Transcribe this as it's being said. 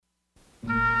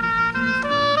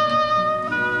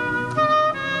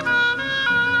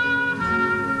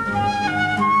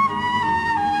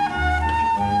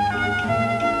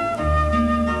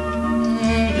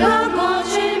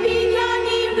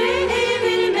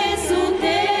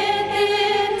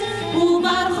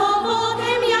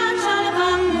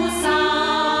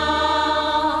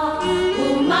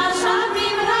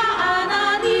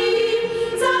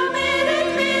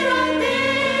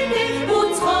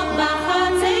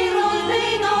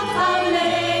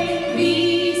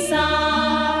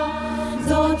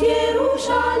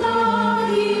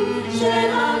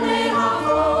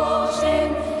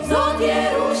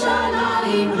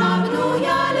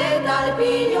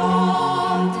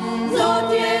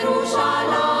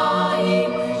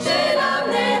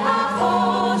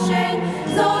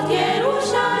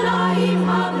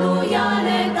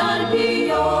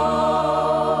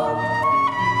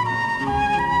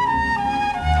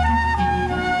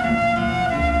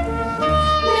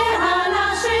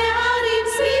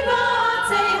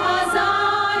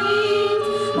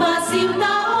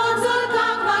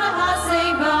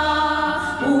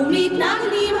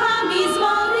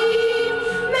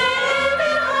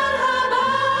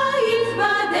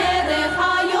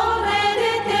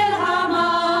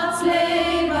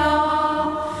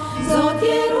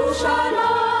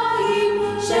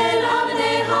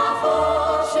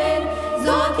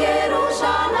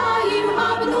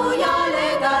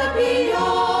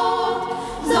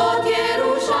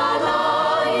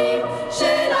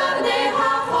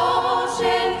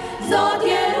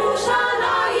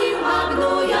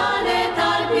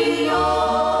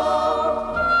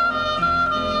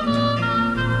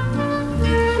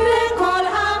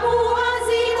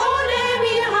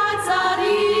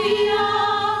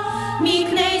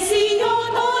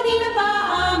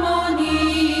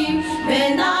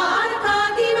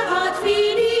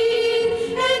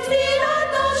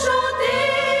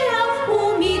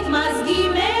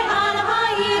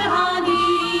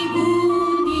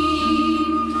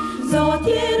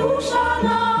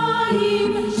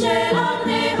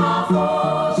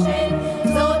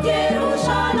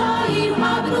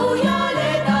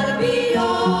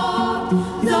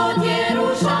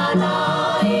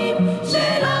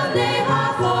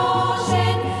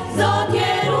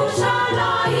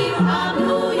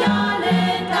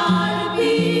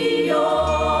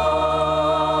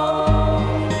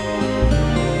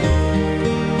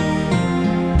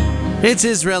It's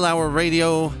Israel Hour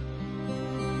Radio,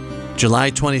 July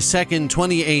 22nd,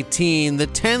 2018, the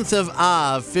 10th of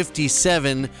Av,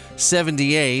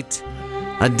 5778,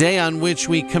 a day on which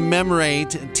we commemorate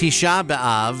Tisha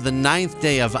B'Av, the 9th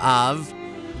day of Av,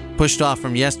 pushed off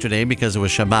from yesterday because it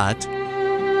was Shabbat.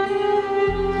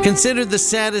 Considered the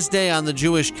saddest day on the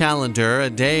Jewish calendar, a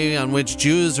day on which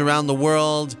Jews around the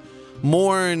world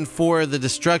mourn for the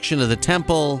destruction of the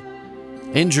temple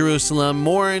in Jerusalem,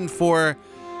 mourn for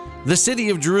the city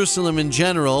of Jerusalem in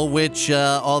general, which,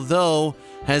 although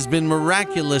has been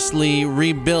miraculously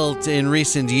rebuilt in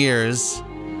recent years,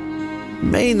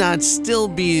 may not still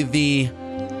be the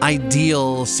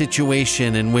ideal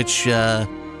situation in which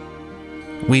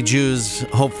we Jews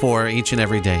hope for each and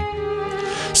every day.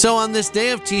 So on this day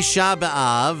of Tisha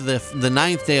B'Av, the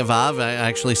 9th day of Av, I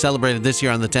actually celebrated this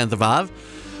year on the 10th of Av,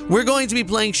 we're going to be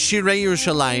playing Shirei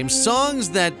Yerushalayim, songs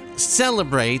that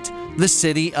celebrate the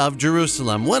city of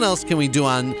Jerusalem. What else can we do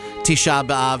on Tisha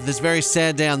B'Av, this very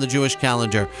sad day on the Jewish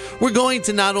calendar? We're going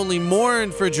to not only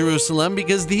mourn for Jerusalem,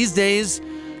 because these days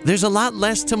there's a lot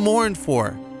less to mourn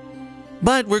for,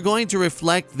 but we're going to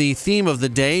reflect the theme of the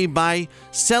day by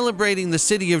celebrating the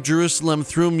city of Jerusalem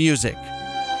through music.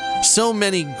 So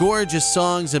many gorgeous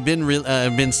songs have been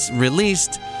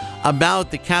released about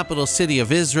the capital city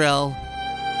of Israel,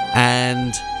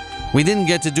 and we didn't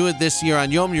get to do it this year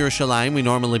on Yom Yerushalayim. We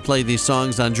normally play these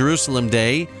songs on Jerusalem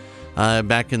Day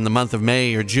back in the month of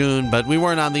May or June, but we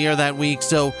weren't on the air that week,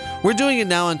 so we're doing it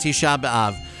now on Tisha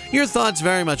B'Av. Your thoughts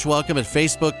very much welcome at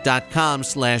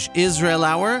facebook.com/Israel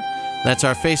Hour. That's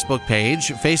our Facebook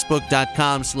page,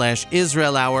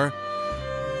 facebook.com/Israel Hour.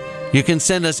 You can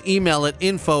send us email at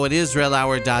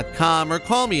info@israelhour.com or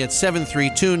call me at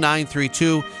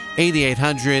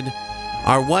 732-932-8800.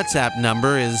 Our WhatsApp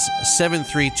number is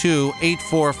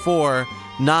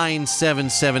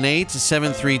 732-844-9778,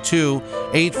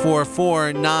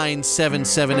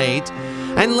 732-844-9778.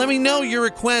 And let me know your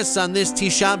requests on this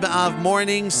Tisha B'Av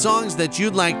morning, songs that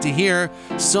you'd like to hear,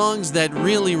 songs that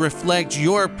really reflect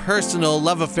your personal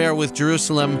love affair with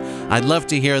Jerusalem. I'd love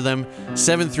to hear them.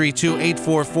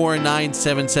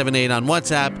 732-844-9778 on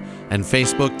WhatsApp and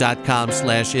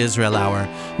facebook.com/Israel Hour.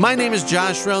 My name is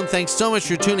Josh Rohn. Thanks so much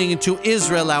for tuning into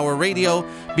Israel Hour Radio,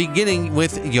 beginning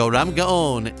with Yoram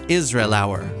Gaon, Israel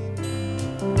Hour.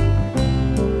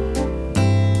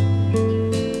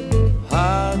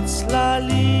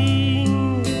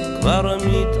 הצללים כבר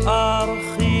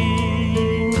מתארחים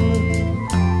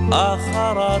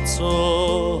אחר הצהריים,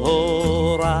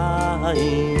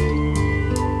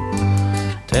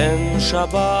 תן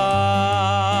שבת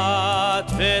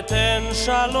ותן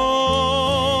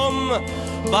שלום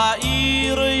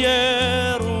בעיר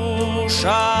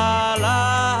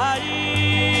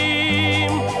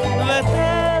ירושלים,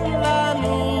 ותן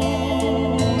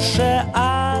לנו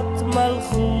שעת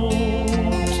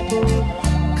מלכות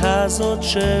כזאת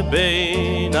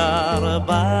שבין ארבעים,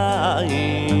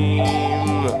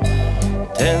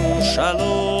 תן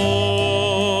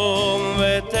שלום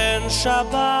ותן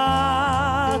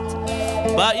שבת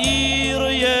בעיר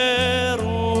ירושלים.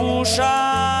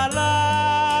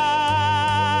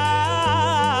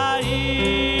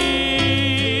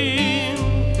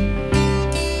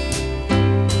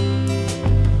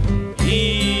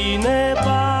 הנה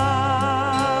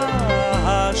באה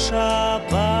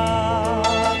השבת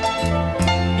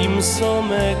עם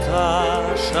סומק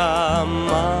השמיים,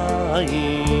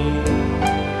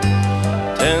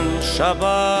 תן שבת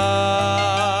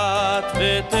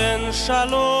ותן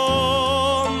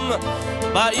שלום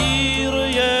בעיר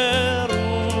ירושלים.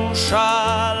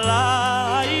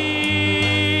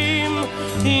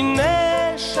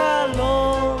 הנה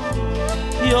שלום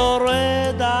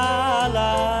יורד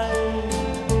עליי,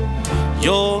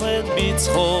 יורד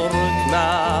בצחור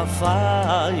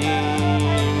כנפיים,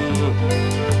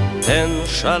 תן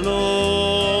שלום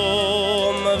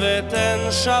ותן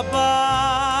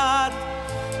שבת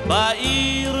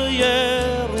בעיר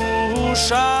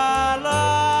ירושלים.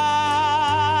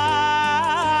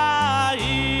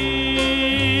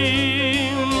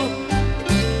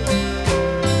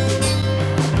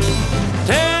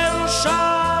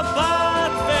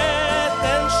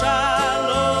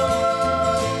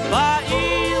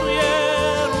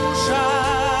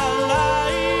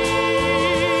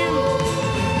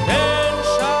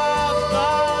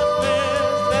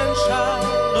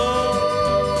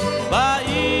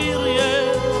 Ba'ir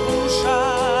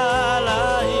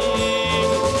Yerushalayim.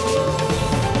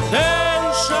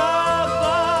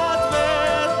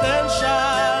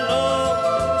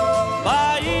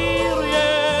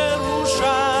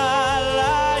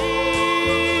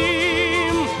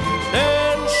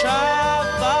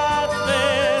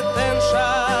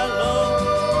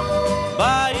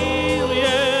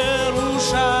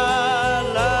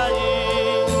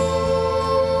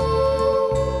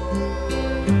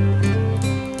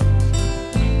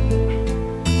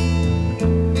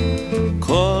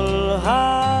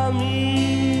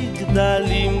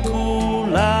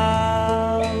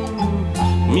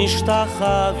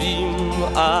 משתחווים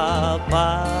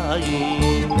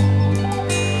אפיים.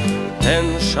 תן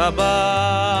שבת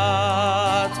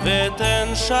ותן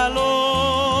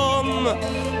שלום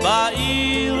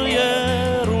בעיר ירושלים.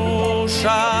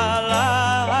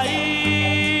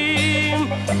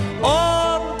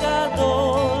 אור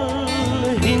גדול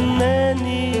הנה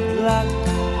נדלק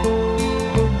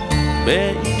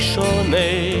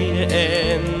באישוני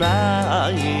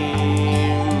עיניים.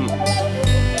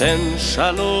 תן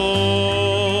שלום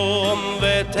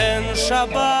ותן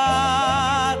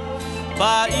שבת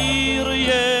בעיר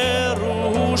ירושלים.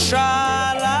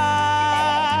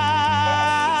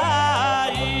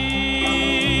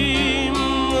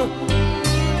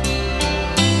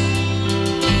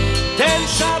 תן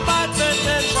שבת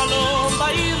ותן שלום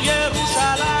בעיר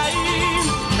ירושלים.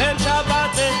 תן שבת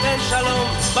ותן שלום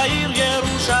בעיר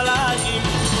ירושלים.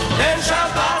 תן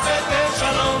שבת ותן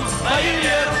שלום בעיר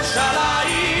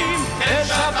ירושלים. תן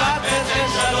שבת ותן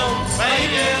שלום בעיר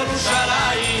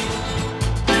ירושלים.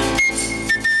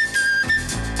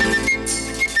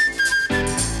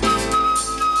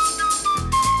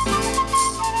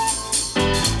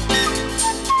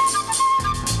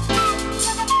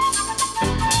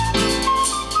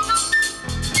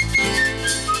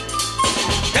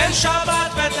 תן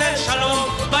שבת ותן שלום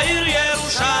בעיר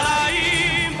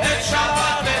ירושלים. תן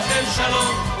שבת ותן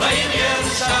שלום בעיר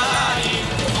ירושלים.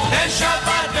 תן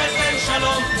שבת ותן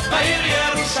שלום בעיר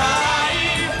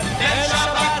ירושלים. תן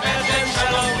שבת ותן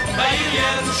שלום בעיר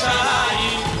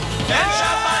ירושלים. תן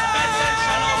שבת ותן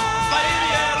שלום בעיר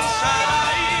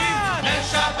ירושלים. תן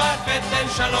שבת ותן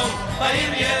שלום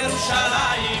בעיר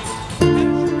ירושלים.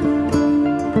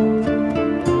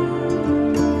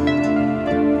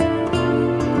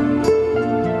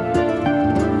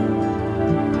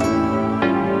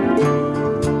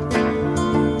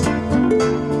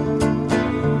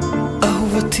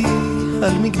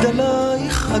 על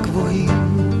מגדלייך הגבוהים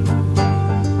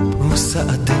פרוסה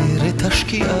אדרת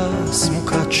השקיעה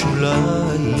סמוקת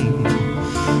שוליים.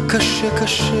 קשה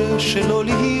קשה שלא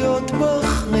להיות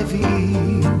בך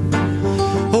נביאים,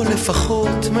 או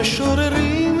לפחות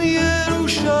משוררים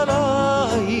ירושלים.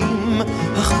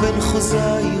 אך בין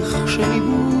חוזייך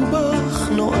שניבאו בך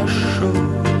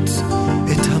נואשות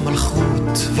את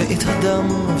המלכות ואת הדם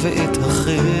ואת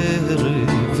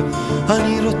החרב.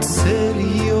 אני רוצה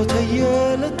להיות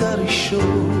הילד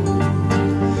הראשון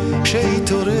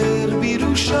שהתעורר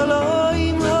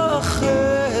בירושלים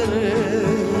האחרת.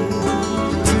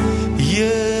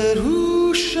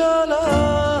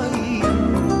 ירושלים,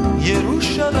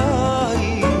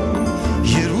 ירושלים,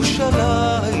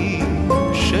 ירושלים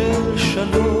של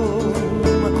שלום.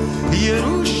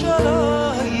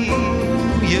 ירושלים,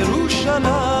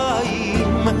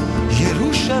 ירושלים,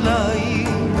 ירושלים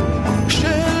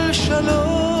של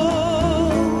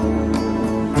שלום.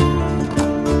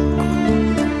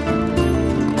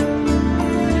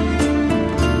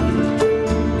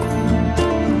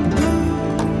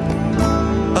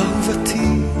 אהובתי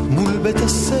מול בית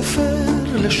הספר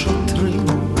לשוטרים,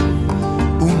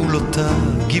 ומול אותה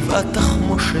גבעת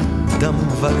תחמושת דם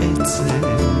ועצב,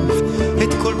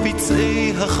 את כל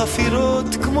פצעי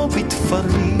החפירות כמו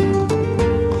בתפרים.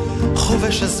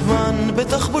 חובש הזמן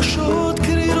בתחבושות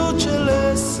קרירות של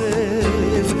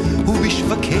עשב,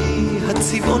 ובשווקי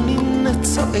הצבעונים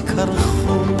צועק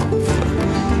הרחוב.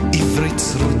 עברית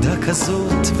צרודה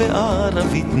כזאת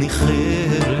וערבית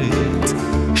ניחרת,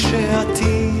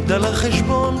 שעתיד על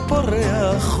החשבון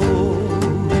פורע חוב,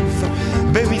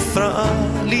 במפרעה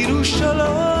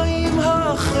לירושלים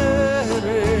האחרת.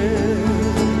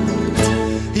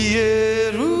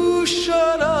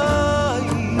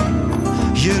 ירושלים,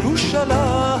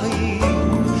 ירושלים,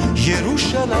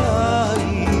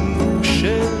 ירושלים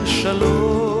של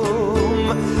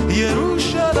שלום.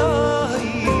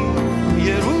 ירושלים,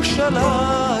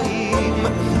 ירושלים,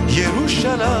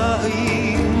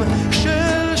 ירושלים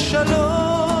של שלום.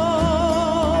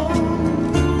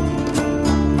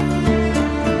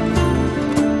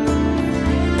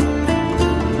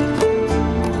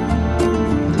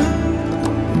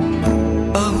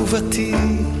 אהובתי,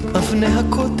 אבני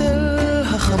הכותל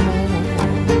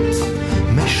החמות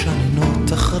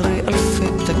משנות אחרי אלפי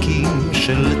פתקים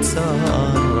של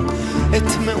צער את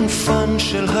מעופן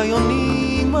של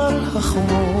היונים על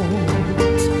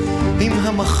החומות. עם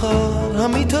המחר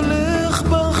המתהלך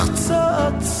בך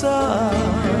צעד צעד,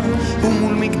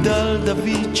 ומול מגדל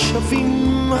דוד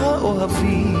שבים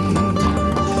האוהבים.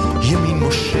 ימין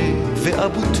משה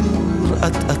ואבו טור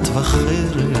עט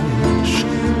וחרש,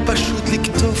 פשוט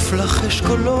לקטוף לך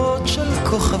אשכולות של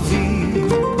כוכבים.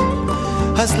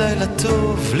 אז לילה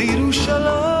טוב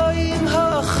לירושלים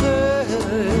האחרת.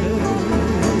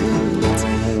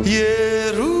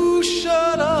 ירושלים,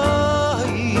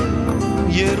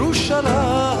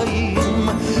 ירושלים,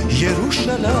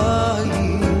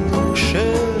 ירושלים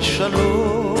של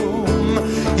שלום,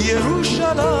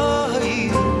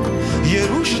 ירושלים,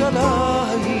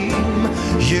 ירושלים,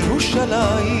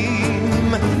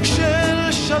 ירושלים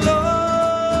של שלום.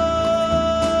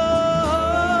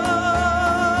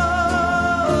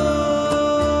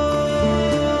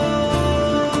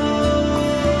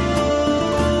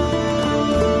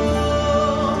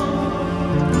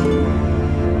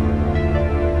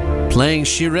 Playing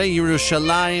Shirei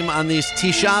Yerushalayim on this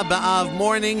Tisha B'Av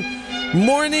morning,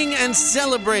 mourning and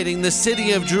celebrating the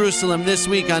city of Jerusalem this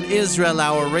week on Israel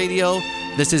Hour Radio.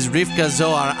 This is Rivka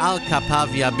Zohar Al Kapav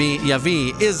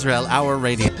Yavi, Israel Hour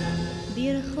Radio.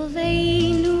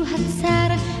 ברחובינו הצר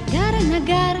גר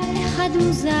נגר אחד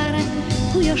מוזר,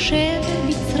 הוא יושב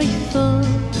בצריפו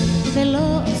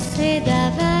ולא עושה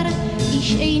דבר,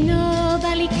 איש אינו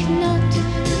בא לקנות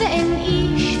ואין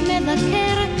איש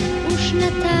מבקר,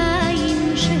 ושנתיים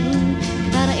שהוא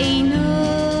כבר אינו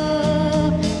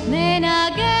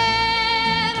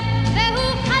מנגר,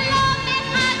 והוא חלום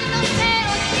אחד נושא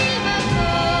אותי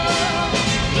בבור,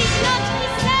 לקנות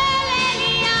כיסא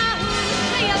לאליהו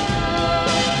שיבוא,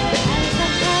 על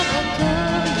זכר אותו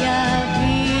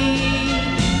יביא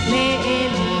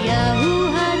לאליהו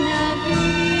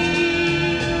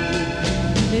הנביא,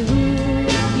 והוא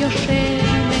יושב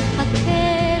מחכה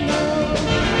לו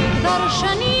כבר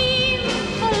שנים,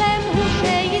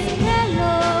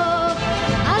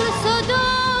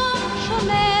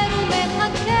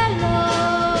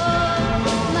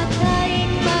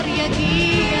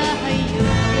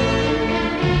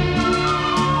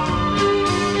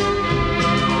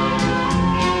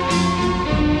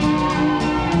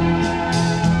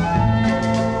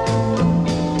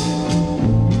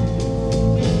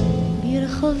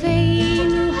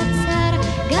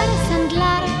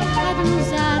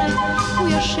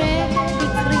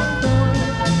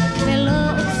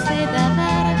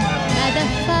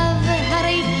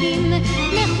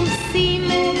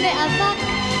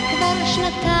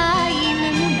 שנתיים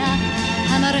מונח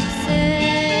המרצה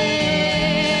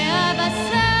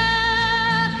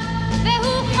הבשר,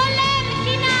 והוא חולם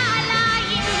כי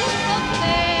נעליים הוא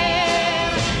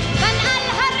סופר, בנעל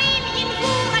הרים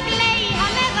ינבו רגלי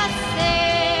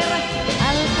המבשר,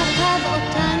 על כתב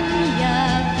אותן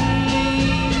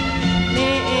יביא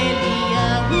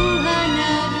לאליהו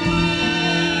הנביא,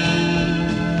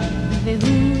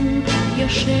 והוא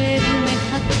יושב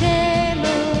ומחכה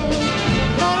לו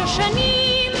כבר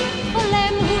שנים,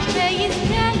 חולם הוא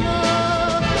שיזכה לו,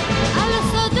 על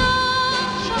סודו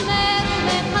שומר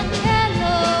ומחכה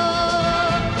לו,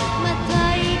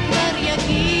 מתי כבר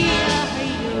יגיע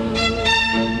היום.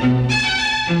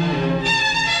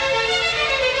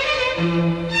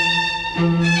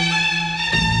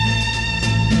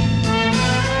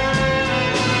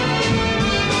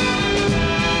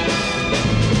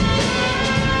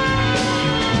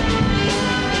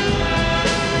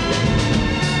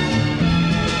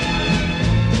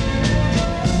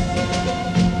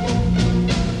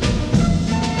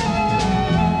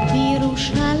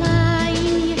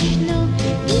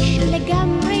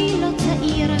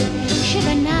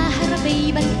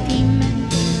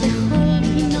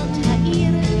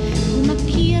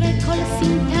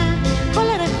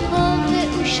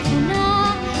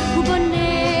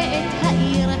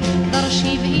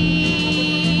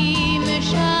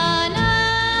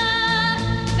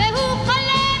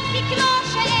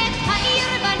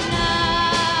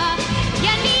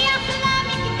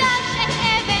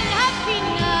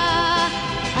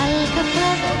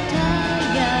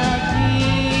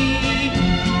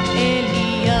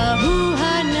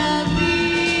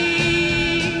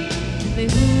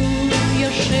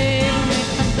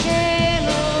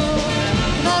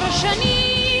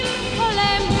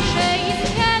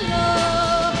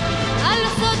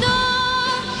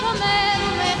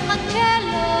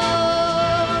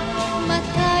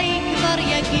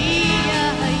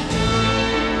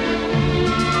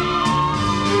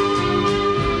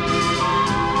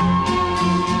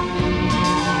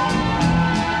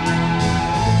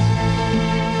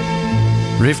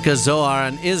 Rivka Zohar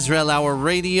on Israel Hour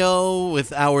Radio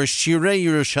with our Shirei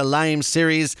Yerushalayim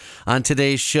series on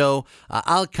today's show.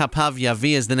 Al Kapav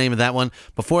Yavi is the name of that one.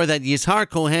 Before that, Yizhar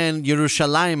Kohen,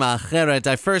 Yerushalayim Acheret.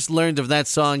 I first learned of that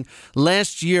song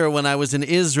last year when I was in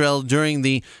Israel during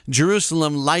the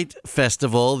Jerusalem Light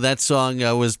Festival. That song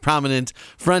was prominent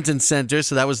front and center,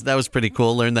 so that was pretty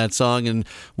cool. Learned that song, and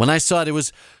when I saw it, it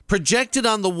was projected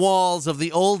on the walls of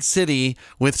the old city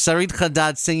with Sarit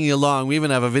Chadad singing along. We even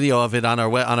have a video of it on our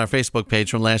on our Facebook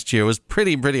page from last year. It was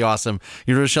pretty awesome.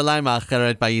 Yerushalayim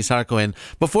Acheret by Yishar Cohen.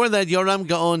 Before that, Yoram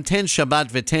Gaon, Ten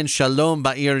Shabbat V'Ten Shalom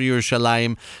Ba'ir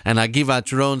Yerushalayim, and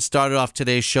Agivat Ron started off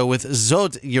today's show with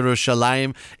Zot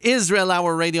Yerushalayim. Israel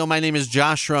Hour Radio. My name is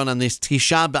Josh Ron on this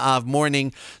Tisha B'Av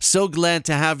morning. So glad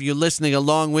to have you listening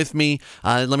along with me.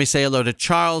 Let me say hello to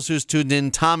Charles, who's tuned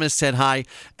in. Thomas said hi.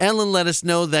 Ellen let us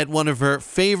know that one of her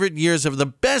favorite years, of the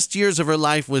best years of her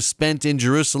life, was spent in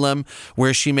Jerusalem,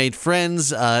 where she made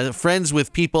friends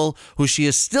with people who she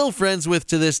is still friends with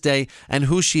to this day, and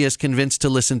who she has convinced to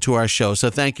listen to our show. So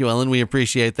thank you, Ellen. We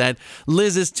appreciate that.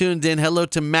 Liz is tuned in. Hello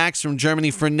to Max from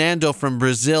Germany, Fernando from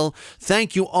Brazil.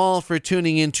 Thank you all for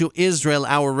tuning in to Israel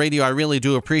Hour Radio. I really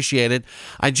do appreciate it.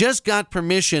 I just got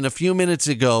permission a few minutes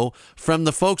ago from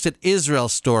the folks at Israel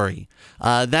Story.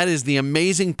 That is the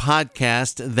amazing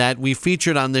podcast that we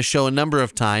featured on this show a number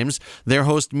of times. Their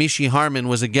host, Mishi Harman,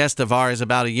 was a guest of ours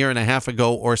about a year and a half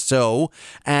ago or so,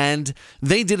 and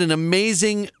they did an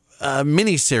amazing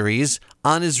mini-series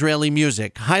on Israeli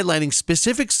music, highlighting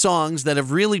specific songs that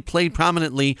have really played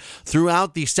prominently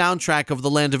throughout the soundtrack of the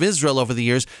Land of Israel over the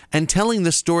years, and telling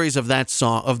the stories of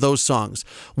those songs.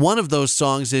 One of those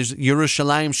songs is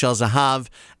Yerushalayim Shel Zahav,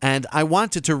 and I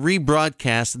wanted to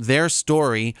rebroadcast their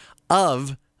story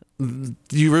of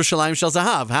Yerushalayim Shel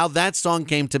Zahav, how that song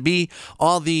came to be,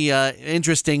 all the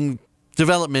interesting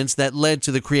developments that led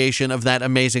to the creation of that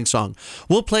amazing song.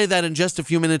 We'll play that in just a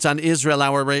few minutes on Israel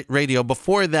Hour Radio.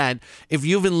 Before that, if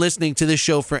you've been listening to this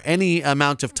show for any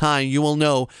amount of time, you will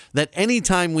know that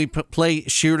anytime we play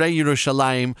Shirei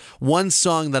Yerushalayim, one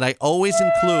song that I always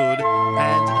include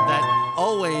and that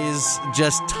always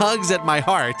just tugs at my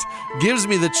heart, gives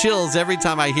me the chills every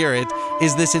time I hear it,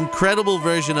 is this incredible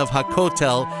version of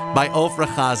Hakotel by Ofra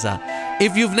Chaza.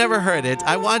 If you've never heard it,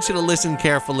 I want you to listen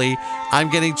carefully. I'm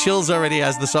getting chills already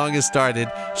as the song has started.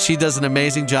 She does an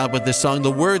amazing job with this song.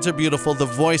 The words are beautiful, the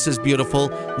voice is beautiful,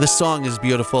 the song is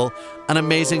beautiful. An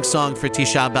amazing song for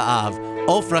Tisha B'Av.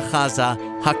 Ofra Chaza,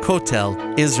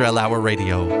 Hakotel, Israel Hour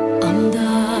Radio.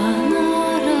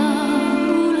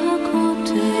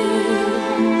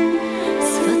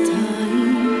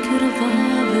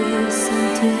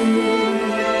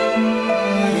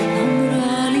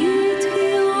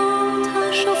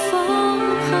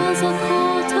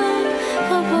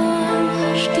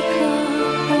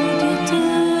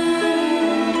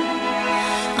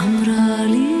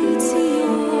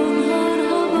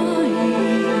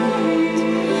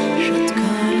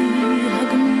 שתקה לי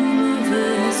הגמום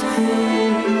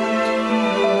והזכות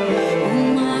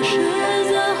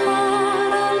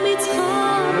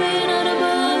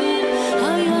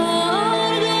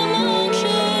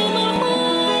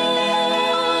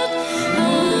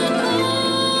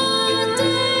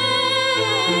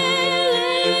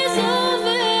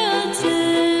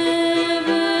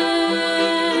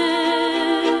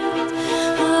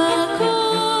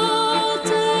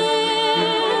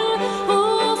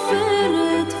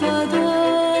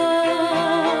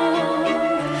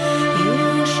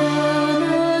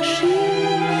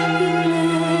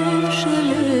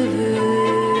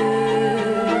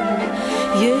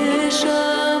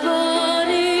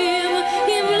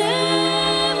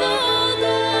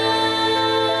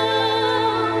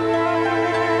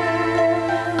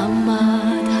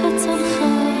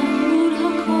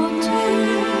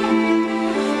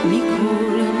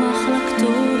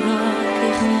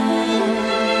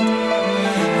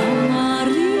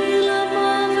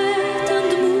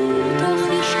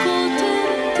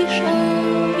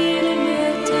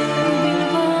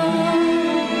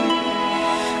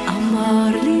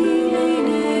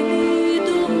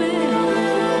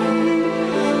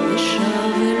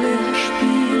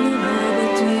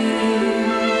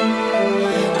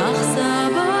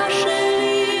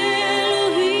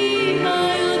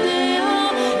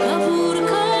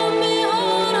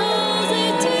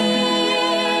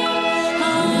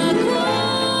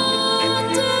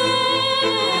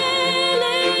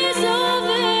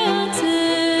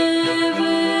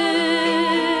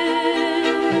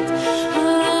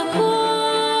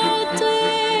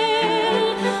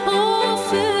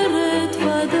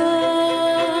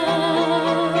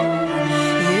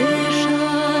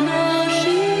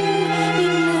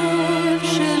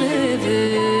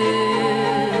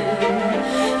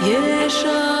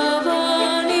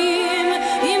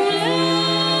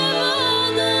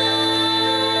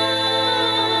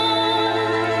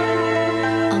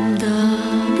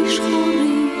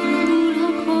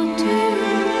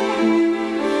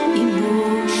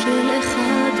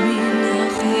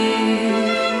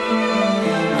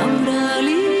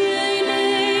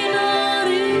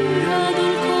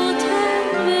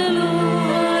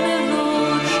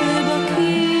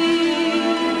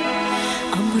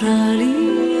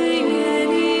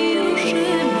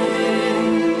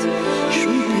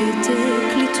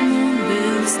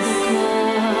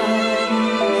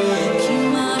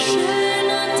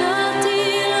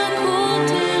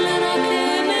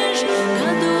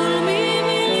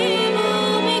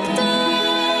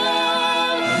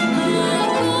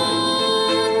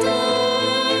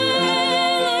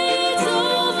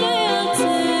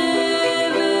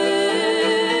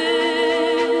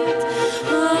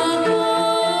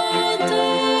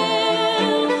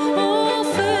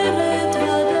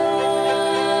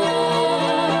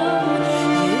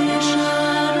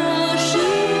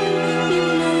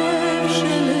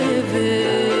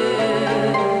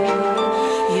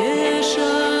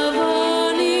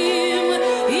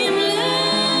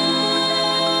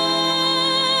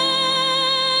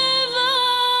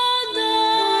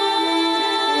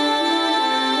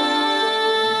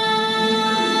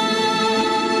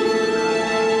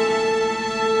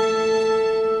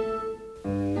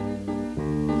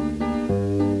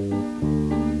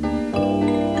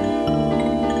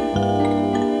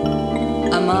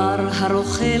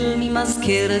הרוכל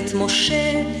ממזכרת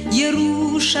משה,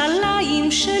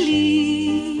 ירושלים שלי,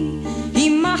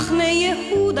 היא מחנה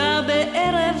יהודה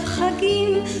בערב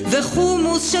חגים,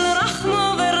 וחומוס של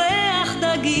רחמו וריח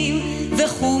דגים,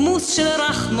 וחומוס של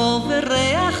רחמו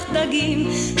וריח דגים,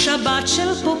 שבת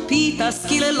של פופיטס,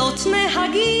 קיללות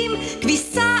נהגים,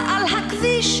 כביסה על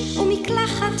הכביש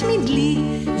ומקלחת מדלי,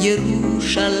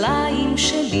 ירושלים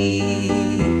שלי.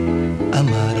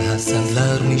 אמר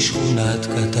הסנדלר משכונת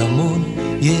קטמון,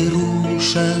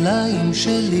 ירושלים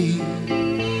שלי,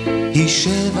 היא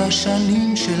 7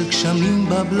 שנים של גשמים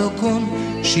בבלוקון,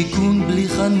 שיכון בלי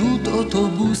חנות,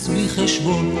 אוטובוס בלי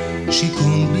חשבון,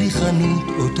 שיכון בלי חנות,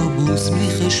 אוטובוס בלי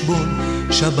חשבון,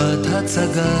 שבת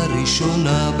הצגה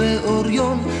ראשונה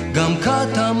באוריון, גם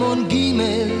קטמון ג'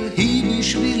 היא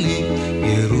בשבילי,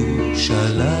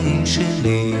 ירושלים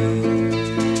שלי.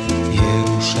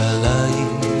 ירושלים,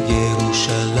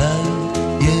 ירושלים,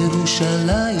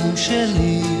 ירושלים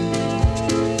שלי,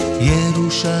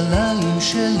 ירושלים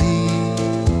שלי.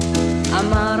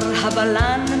 אמר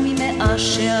הבלן ממאה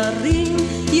שערים,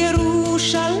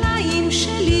 ירושלים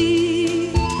שלי,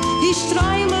 היא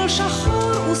שטריימל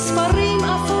שחור וספרים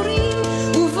אפורים,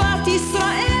 ובת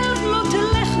ישראל לא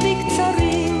תלך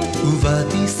בקצרים,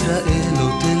 ובת ישראל לא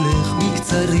תלך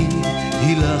בקצרים,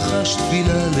 היא לחש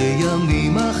תפילה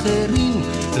לימים אחרים,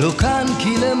 לא כאן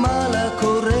כי למעלה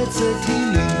קורצת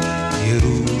הילים,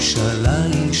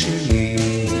 ירושלים שלי.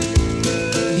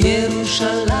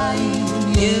 ירושלים,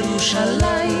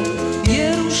 ירושלים,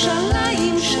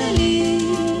 ירושלים שלי,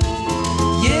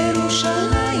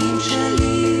 ירושלים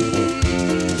שלי.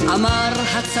 אמר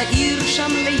הצעיר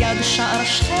שם ליד שער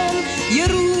שכם,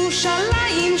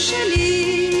 ירושלים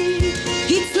שלי,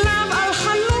 הצלב על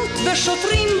חנות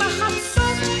ושוטרים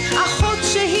בחצות, אחות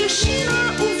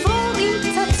שהלשינה ובור עם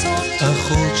פצצות,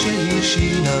 אחות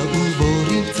שהלשינה ובור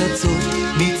עם פצצות,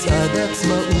 מצעד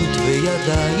עצמאות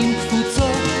וידיים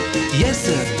קפוצות,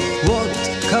 יסר, ווט,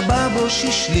 קבבו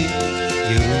שישלי,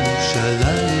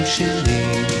 ירושלים שלי.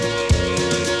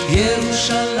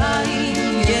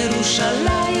 ירושלים,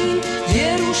 ירושלים,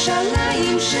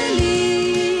 ירושלים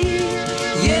שלי,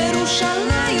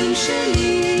 ירושלים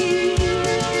שלי,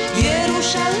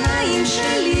 ירושלים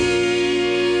שלי.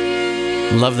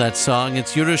 Love that song.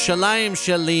 It's Yerushalayim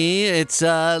Sheli. It's,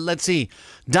 let's see,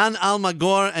 Dan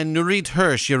Almagor and Nurit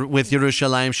Hirsch with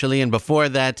Yerushalayim Sheli. And before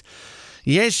that,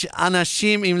 Yesh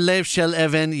Anashim im Lev Shel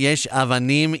Even, Yesh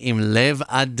Avanim im Lev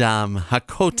Adam.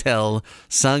 Hakotel,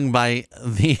 sung by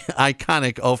the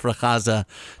iconic Ofra Chaza.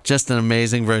 Just an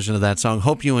amazing version of that song.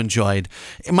 Hope you enjoyed.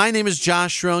 My name is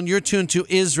Josh Rohn. You're tuned to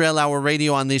Israel Hour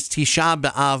Radio on this Tisha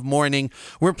B'Av morning.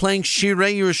 We're playing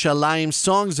Shirei Yerushalayim,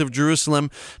 songs of Jerusalem.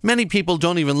 Many people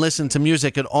don't even listen to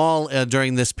music at all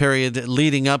during this period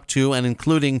leading up to and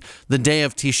including the day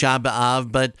of Tisha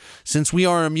B'Av. But since we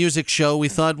are a music show, we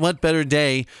thought, what better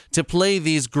day to play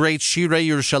these great Shirei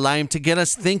Yerushalayim to get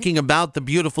us thinking about the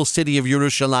beautiful city of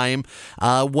Yerushalayim,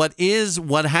 what is,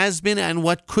 what has been, and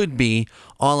what could be,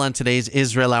 all on today's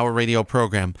Israel Hour radio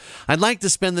program. I'd like to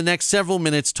spend the next several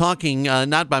minutes talking,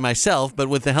 not by myself, but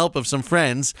with the help of some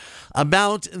friends,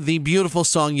 about the beautiful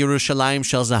song Yerushalayim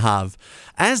Shel Zahav.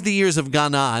 As the years have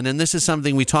gone on, and this is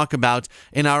something we talk about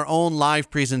in our own live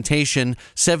presentation,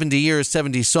 70 Years,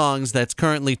 70 Songs, that's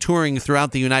currently touring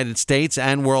throughout the United States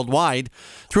and worldwide,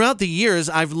 throughout the years,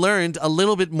 I've learned a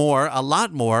little bit more, a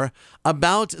lot more,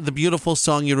 about the beautiful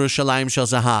song Yerushalayim Shel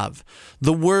Zahav.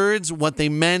 The words, what they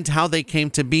meant, how they came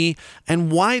to be,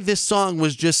 and why this song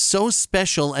was just so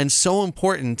special and so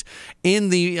important in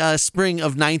the spring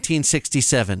of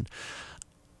 1967.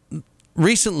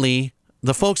 Recently,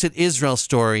 the folks at Israel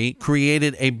Story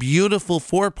created a beautiful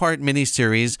 4-part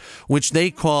miniseries, which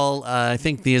they call, I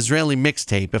think, the Israeli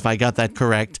Mixtape, if I got that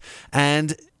correct.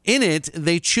 And in it,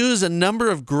 they choose a number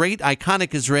of great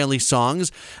iconic Israeli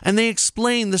songs, and they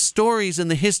explain the stories and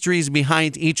the histories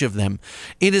behind each of them.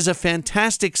 It is a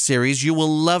fantastic series. You will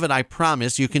love it, I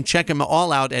promise. You can check them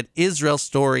all out at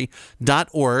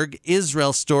israelstory.org,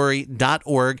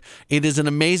 israelstory.org. It is an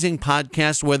amazing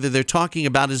podcast, whether they're talking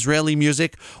about Israeli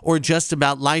music or just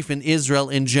about life in Israel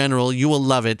in general. You will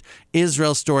love it,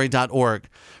 israelstory.org.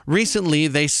 Recently,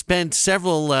 they spent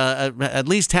several, at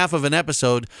least half of an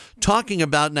episode, talking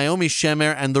about Naomi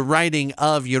Shemer and the writing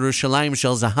of Yerushalayim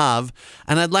Shel Zahav,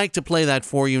 and I'd like to play that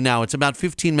for you now. It's about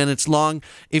 15 minutes long.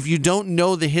 If you don't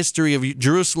know the history of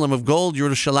Jerusalem of Gold,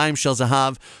 Yerushalayim Shel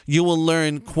Zahav, you will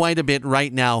learn quite a bit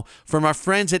right now. From our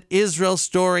friends at Israel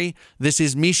Story, this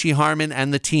is Mishi Harman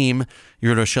and the team,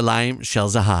 Yerushalayim Shel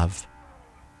Zahav.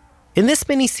 In this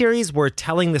mini-series, we're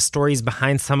telling the stories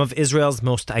behind some of Israel's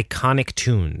most iconic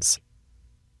tunes.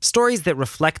 Stories that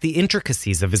reflect the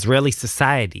intricacies of Israeli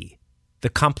society, the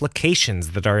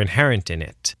complications that are inherent in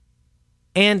it.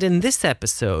 And in this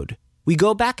episode, we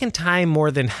go back in time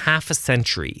more than half a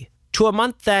century to a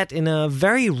month that, in a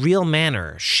very real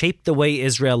manner, shaped the way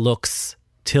Israel looks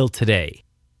till today.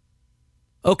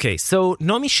 Okay, so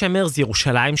Naomi Shemer's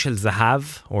Yerushalayim Shel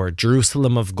Zahav, or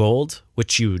Jerusalem of Gold,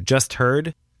 which you just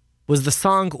heard, was the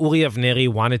song Uri Avneri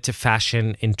wanted to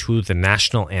fashion into the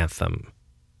national anthem.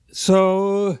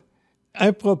 So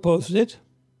I proposed it,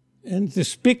 and the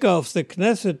Speaker of the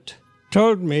Knesset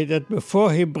told me that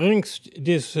before he brings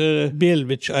this bill,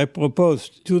 which I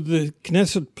proposed, to the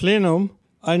Knesset plenum,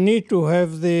 I need to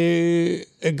have the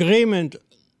agreement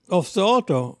of the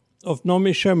author, of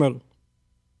Naomi Shemer.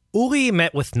 Uri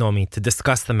met with Naomi to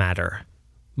discuss the matter,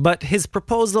 but his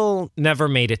proposal never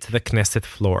made it to the Knesset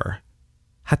floor.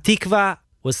 Hatikva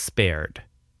was spared.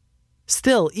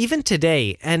 Still, even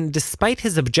today, and despite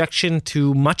his objection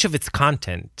to much of its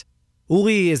content,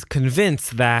 Uri is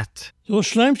convinced that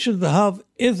Yerushalayim Shel Zahav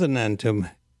is an anthem.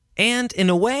 And in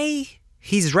a way,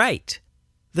 he's right.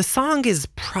 The song is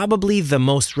probably the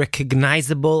most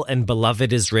recognizable and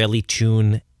beloved Israeli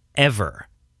tune ever.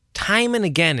 Time and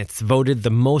again, it's voted the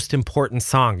most important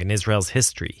song in Israel's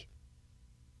history.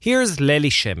 Here's Lely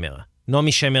Shemer,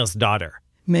 Naomi Shemer's daughter.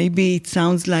 Maybe it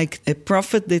sounds like a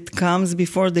prophet that comes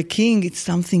before the king. It's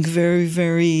something very,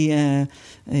 very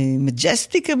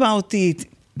majestic about it.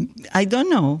 I don't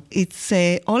know. It's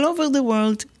all over the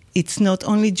world. It's not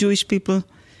only Jewish people.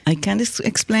 I can't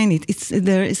explain it.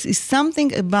 There is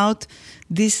something about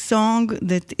this song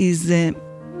that is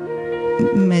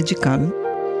magical.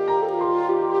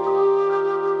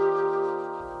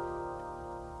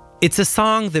 It's a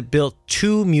song that built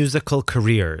two musical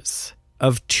careers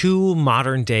of two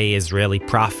modern-day Israeli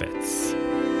prophets.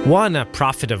 One a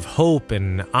prophet of hope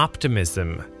and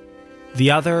optimism. The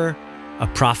other a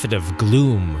prophet of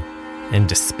gloom and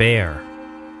despair.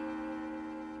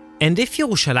 And if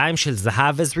Yerushalayim Shel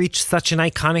Zahav has reached such an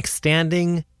iconic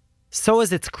standing, so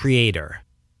has its creator,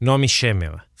 Naomi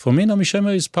Shemer. For me, Naomi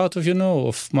Shemer is part of,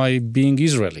 of my being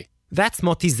Israeli. That's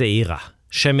Moti Zeira,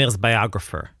 Shemer's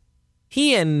biographer.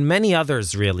 He and many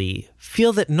others, really,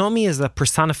 feel that Naomi is a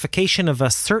personification of a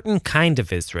certain kind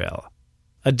of Israel,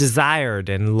 a desired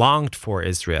and longed-for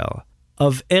Israel,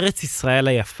 of Eretz Yisrael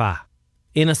HaYafa,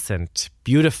 innocent,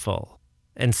 beautiful,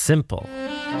 and simple.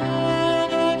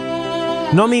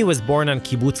 Naomi was born on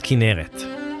Kibbutz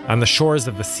Kinneret, on the shores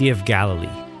of the Sea of Galilee.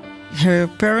 Her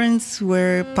parents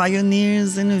were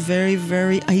pioneers and very,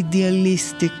 very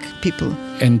idealistic people.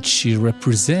 And she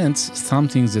represents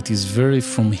something that is very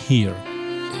from here.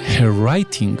 Her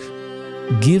writing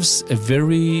gives a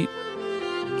very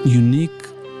unique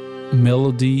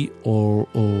melody or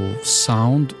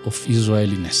sound of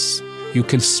Israeliness. You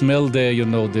can smell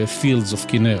the fields of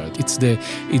Kinneret.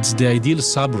 It's the ideal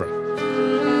sabra.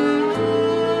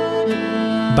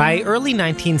 By early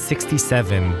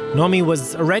 1967, Naomi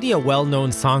was already a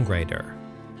well-known songwriter.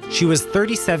 She was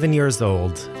 37 years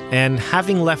old, and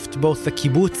having left both the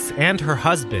kibbutz and her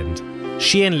husband,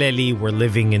 she and Lely were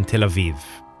living in Tel Aviv.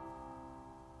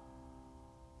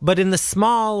 But in the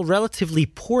small, relatively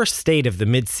poor state of the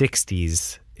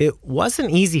mid-60s, it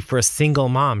wasn't easy for a single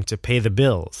mom to pay the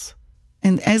bills.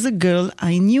 And as a girl,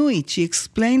 I knew it. She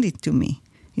explained it to me.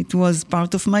 It was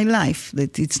part of my life,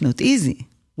 that it's not easy.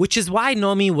 Which is why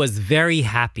Naomi was very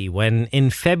happy when,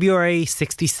 in February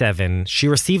 1967, she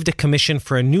received a commission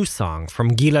for a new song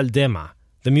from Gilal Dema,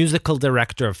 the musical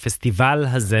director of Festival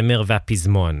HaZemer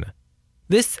VaPizmon.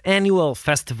 This annual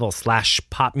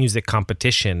festival/pop music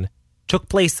competition took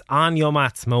place on Yom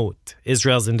HaAtzmaut,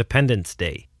 Israel's Independence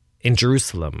Day, in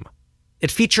Jerusalem.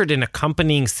 It featured an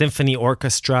accompanying symphony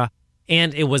orchestra,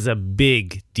 and it was a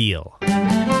big deal.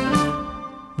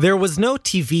 There was no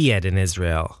TV yet in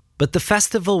Israel, but the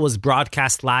festival was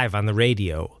broadcast live on the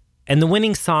radio, and the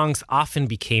winning songs often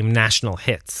became national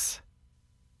hits.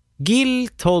 Gil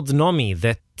told Naomi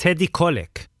that Teddy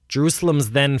Kollek,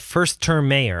 Jerusalem's then first-term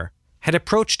mayor, had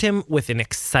approached him with an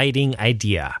exciting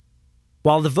idea.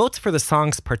 While the votes for the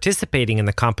songs participating in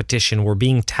the competition were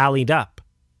being tallied up,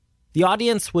 the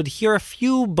audience would hear a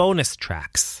few bonus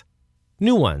tracks,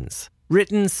 new ones,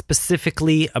 written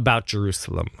specifically about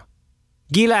Jerusalem.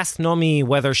 Gil asked Naomi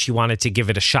whether she wanted to give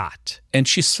it a shot. And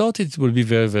she thought it would be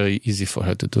very, very easy for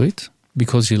her to do it,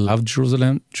 because she loved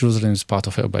Jerusalem. Jerusalem is part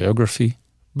of her biography.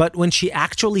 But when she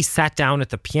actually sat down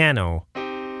at the piano,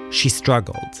 she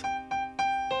struggled.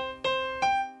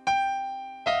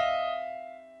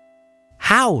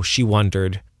 How, she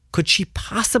wondered, could she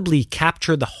possibly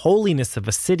capture the holiness of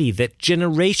a city that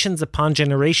generations upon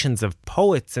generations of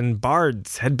poets and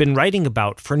bards had been writing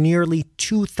about for nearly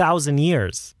 2,000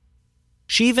 years?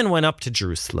 She even went up to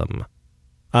Jerusalem.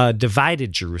 a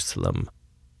divided Jerusalem,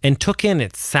 and took in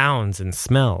its sounds and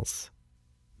smells.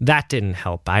 That didn't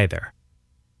help either.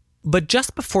 But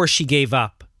just before she gave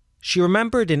up, she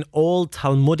remembered an old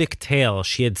Talmudic tale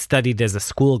she had studied as a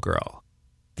schoolgirl.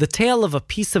 The tale of a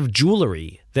piece of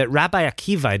jewelry that Rabbi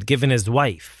Akiva had given his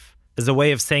wife as a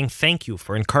way of saying thank you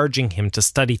for encouraging him to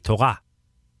study Torah.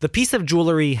 The piece of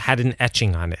jewelry had an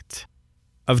etching on it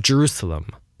of Jerusalem.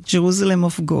 Jerusalem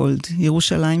of gold,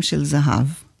 Yerushalayim shel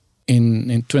zahav.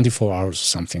 In 24 hours or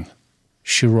something.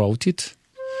 She wrote it,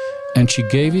 and she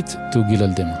gave it to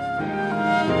Gilal Dema.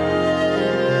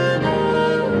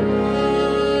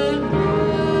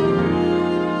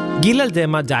 Gilal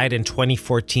Dema died in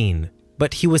 2014,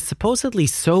 but he was supposedly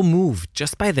so moved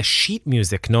just by the sheet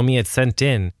music Nomi had sent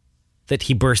in that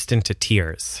he burst into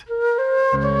tears.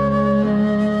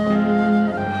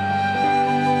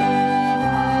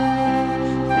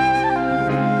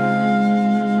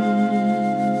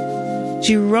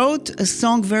 She wrote a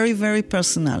song very, very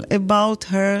personal about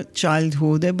her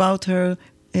childhood, about her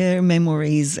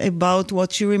memories, about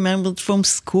what she remembered from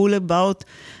school, about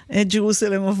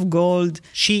Jerusalem of gold.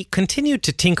 She continued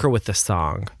to tinker with the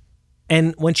song,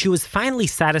 and when she was finally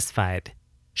satisfied,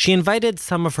 she invited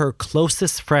some of her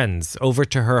closest friends over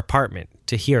to her apartment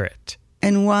to hear it.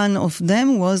 And one of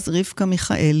them was Rivka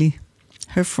Michaeli,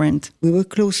 her friend. We were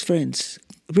close friends,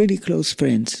 really close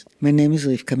friends. My name is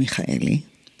Rivka Michaeli.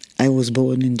 I was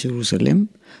born in Jerusalem.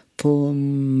 For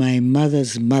my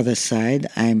mother's side,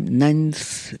 I'm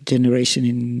 9th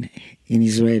generation in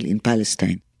Israel, in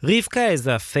Palestine. Rivka is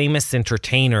a famous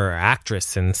entertainer,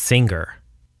 actress, and singer.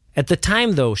 At the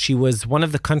time, though, she was one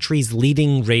of the country's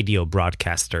leading radio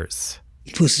broadcasters.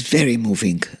 It was very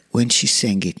moving when she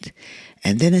sang it.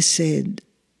 And then I said,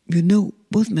 you know,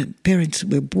 both my parents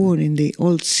were born in the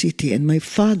old city, and my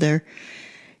father,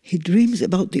 he dreams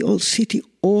about the old city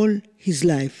all his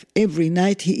life. Every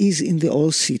night he is in the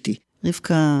old city.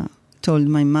 Rivka told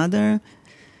my mother,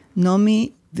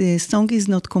 Nomi, the song is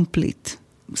not complete.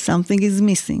 Something is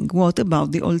missing. What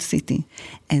about the old city?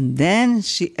 And then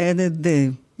she added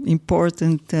the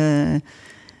important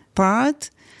part.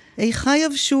 איכה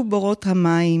יבשו בורות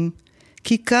המים,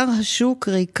 כיכר השוק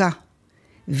ריקה,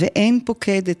 ואין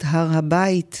פוקד את הר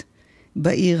הבית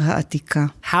בעיר העתיקה.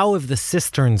 How have the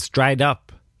cisterns dried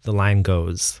up, the line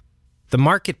goes. The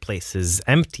marketplace is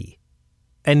empty,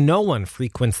 and no one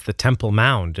frequents the Temple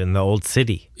Mound in the Old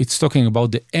City. It's talking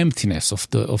about the emptiness of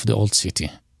the old city.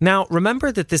 Now,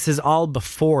 remember that this is all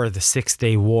before the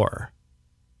Six-Day War.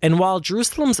 And while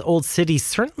Jerusalem's Old City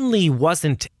certainly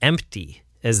wasn't empty,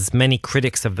 as many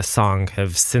critics of the song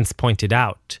have since pointed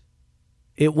out,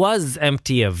 it was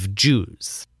empty of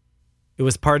Jews. It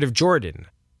was part of Jordan.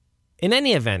 In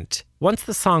any event, once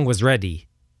the song was ready,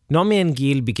 Nomi and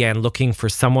Gil began looking for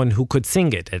someone who could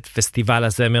sing it at Festival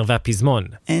HaZemer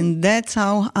VaPizmon. And that's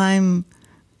how I'm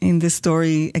in the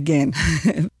story again.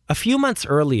 A few months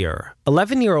earlier,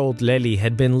 11-year-old Leli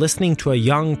had been listening to a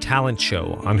young talent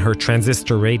show on her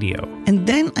transistor radio. And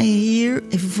then I hear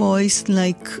a voice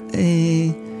like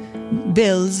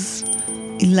bells,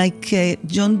 like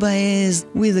John Baez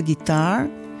with a guitar.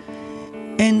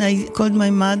 And I called my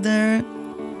mother,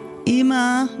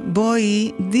 Ima,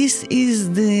 boy, this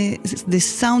is the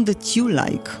sound that you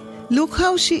like. Look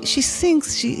how she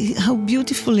sings, how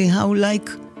beautifully, how like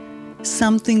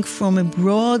something from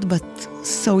abroad, but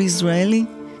so Israeli.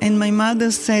 And my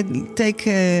mother said, take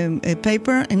a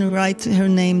paper and write her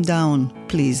name down,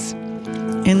 please.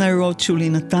 And I wrote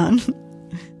Shuli Natan.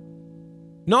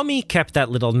 Nomi kept that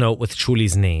little note with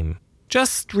Shuli's name,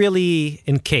 just really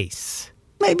in case.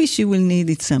 Maybe she will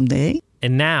need it someday.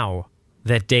 And now,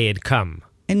 that day had come.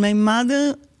 And my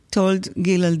mother told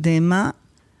Gilal Dema,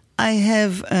 I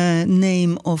have a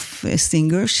name of a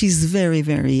singer. She's very,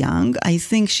 very young. I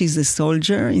think she's a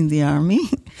soldier in the army.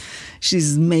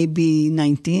 She's maybe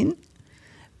 19.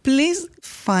 Please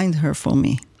find her for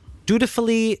me.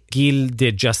 Dutifully, Gil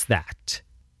did just that.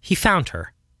 He found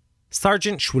her,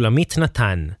 Sergeant Shulamit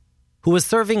Natan, who was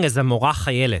serving as a Mora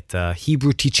Chayelet, a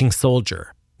Hebrew teaching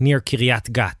soldier, near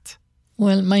Kiryat Gat.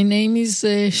 Well, my name is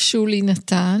Shuli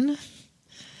Natan.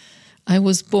 I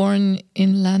was born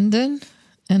in London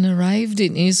and arrived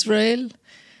in Israel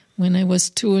when I was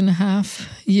 2.5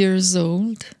 years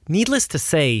old. Needless to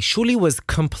say, Shuli was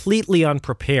completely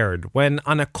unprepared when,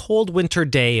 on a cold winter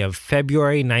day of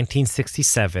February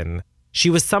 1967, she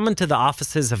was summoned to the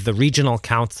offices of the regional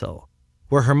council,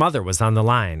 where her mother was on the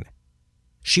line.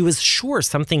 She was sure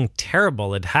something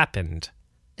terrible had happened.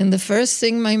 And the first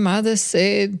thing my mother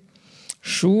said,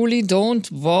 Shuli,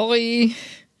 don't worry.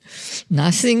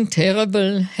 Nothing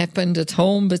terrible happened at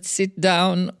home, but sit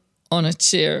down on a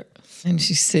chair. And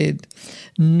she said,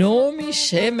 Naomi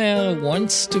Shemer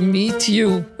wants to meet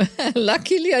you.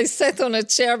 Luckily, I sat on a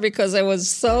chair because I was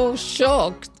so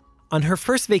shocked. On her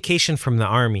first vacation from the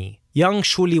army, young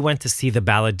Shuli went to see the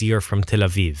balladeer from Tel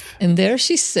Aviv. And there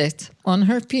she sat on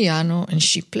her piano and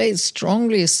she played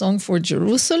strongly a song for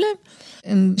Jerusalem.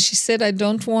 And she said, I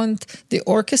don't want the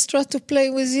orchestra to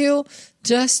play with you,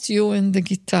 just you and the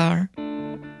guitar.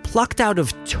 Plucked out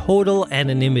of total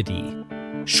anonymity,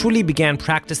 Shuli began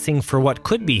practicing for what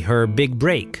could be her big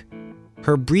break,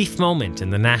 her brief moment in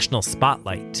the national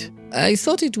spotlight. I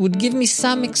thought it would give me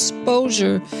some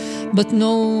exposure, but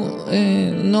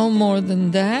no more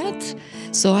than that.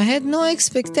 So I had no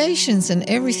expectations, and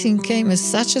everything came as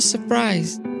such a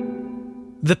surprise.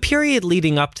 The period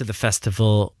leading up to the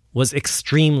festival was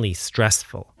extremely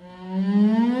stressful.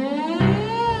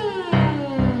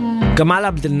 Gamal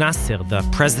Abdel Nasser, the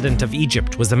president of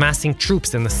Egypt, was amassing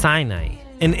troops in the Sinai,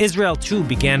 and Israel too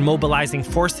began mobilizing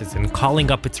forces and calling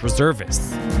up its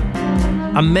reservists.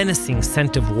 A menacing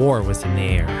scent of war was in the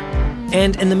air.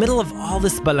 And in the middle of all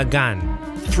this balagan,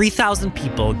 3,000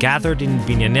 people gathered in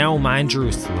Binyanei Ha'uma in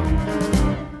Jerusalem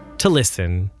to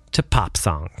listen to pop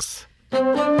songs.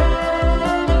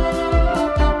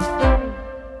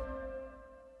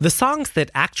 The songs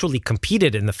that actually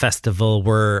competed in the festival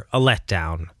were a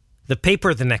letdown. The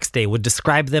paper the next day would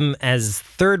describe them as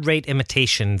third-rate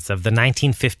imitations of the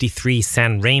 1953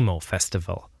 San Remo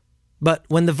festival. But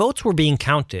when the votes were being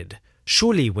counted,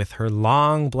 Shuli, with her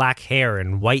long black hair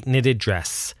and white knitted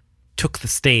dress, took the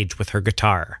stage with her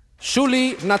guitar.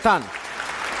 שולי נתן.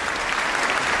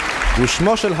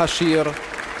 ושמו של השיר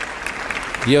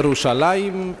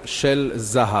ירושלים של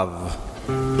זהב.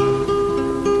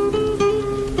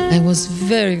 I was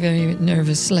very, very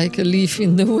nervous, like a leaf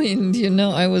in the wind,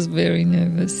 I was very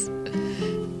nervous.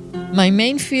 My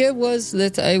main fear was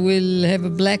that I will have a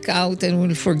blackout and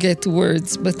will forget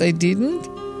words, but I didn't.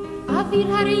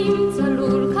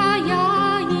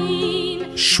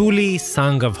 Shuli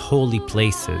sang of holy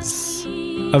places,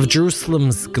 of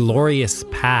Jerusalem's glorious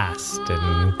past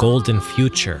and golden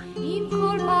future.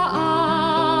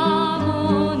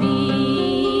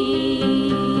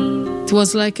 It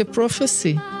was like a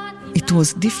prophecy. It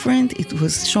was different, it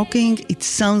was shocking, it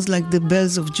sounds like the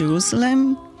bells of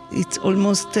Jerusalem. It's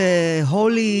almost a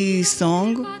holy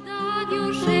song.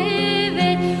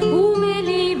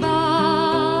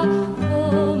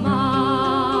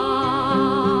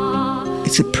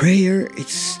 It's a prayer,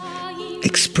 it's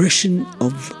expression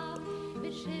of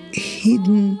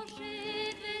hidden,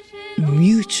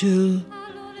 mutual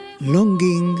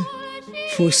longing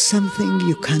for something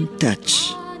you can't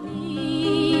touch.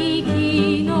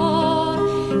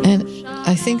 And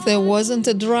I think there wasn't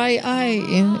a dry eye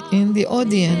in the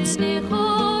audience.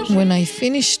 When I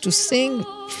finished to sing,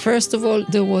 first of all,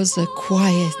 there was a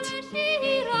quiet.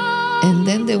 And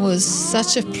then there was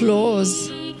such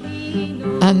applause.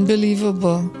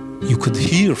 Unbelievable. You could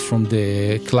hear from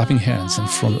the clapping hands and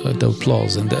from the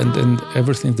applause and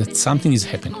everything that something is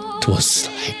happening. It was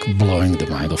like blowing the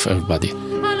mind of everybody.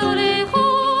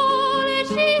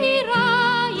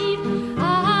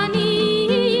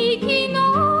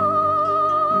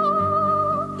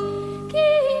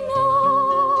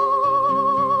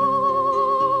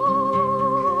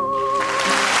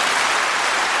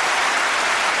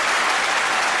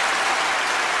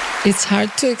 It's hard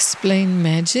to explain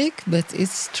magic, but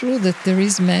it's true that there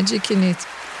is magic in it.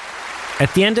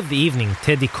 At the end of the evening,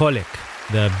 Teddy Kollek,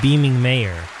 the beaming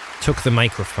mayor, took the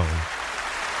microphone.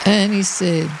 And he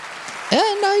said,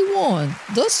 and I want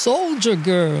the soldier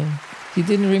girl. He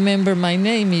didn't remember my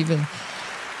name even.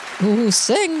 Who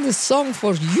sang the song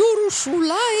for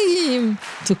Yerushalayim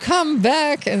to come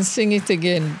back and sing it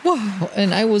again. Wow!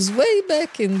 And I was way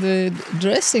back in the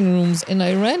dressing rooms and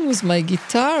I ran with my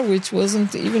guitar, which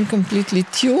wasn't even completely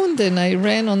tuned, and I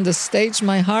ran on the stage,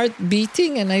 my heart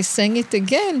beating, and I sang it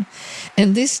again.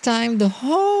 And this time the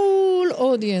whole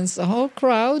audience, the whole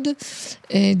crowd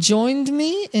joined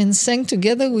me and sang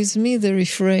together with me the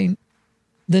refrain.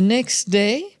 The next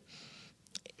day,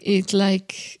 it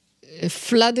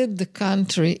flooded the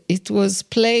country. It was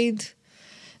played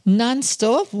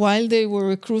non-stop while they were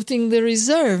recruiting the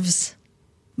reserves.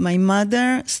 My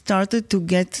mother started to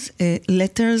get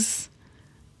letters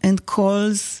and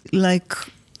calls like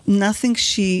nothing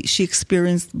she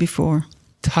experienced before.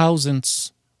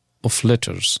 Thousands of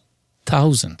letters.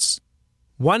 Thousands.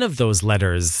 One of those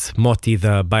letters, Moti,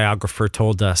 the biographer,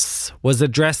 told us, was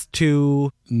addressed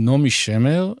to Naomi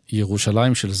Shemer,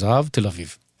 Yerushalayim shel Zahav, Tel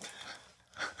Aviv.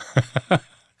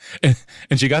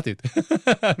 And she got it.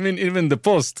 I mean, even the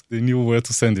post, they knew where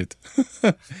to send it.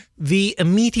 The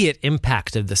immediate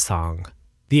impact of the song,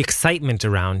 the excitement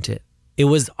around it, It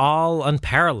was all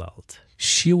unparalleled.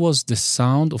 She was the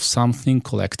sound of something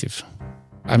collective.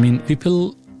 I mean, people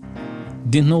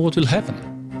didn't know what will happen.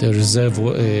 The reserve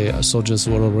soldiers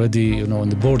were already, in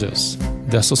the borders.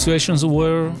 The associations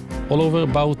were all over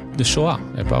about the Shoah,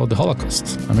 about the Holocaust.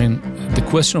 I mean, the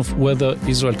question of whether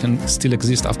Israel can still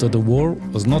exist after the war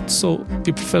was not so...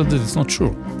 People felt that it's not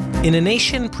true. In a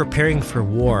nation preparing for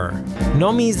war,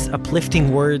 Naomi's uplifting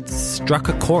words struck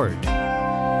a chord.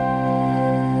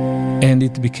 And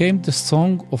it became the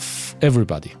song of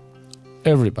everybody.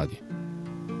 Everybody.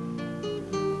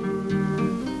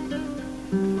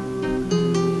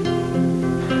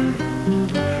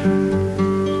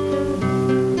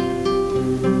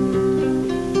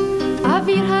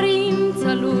 אוויר הרים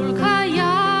צלול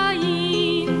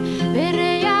כיין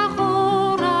וריח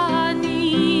אורנים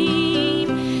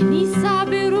נישא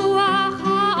ברוח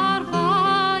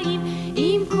הערביים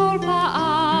עם כל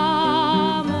פעמונים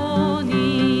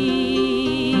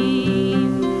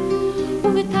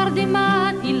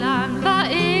ובתרדמת אילן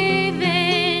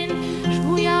ואבן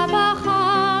שבויה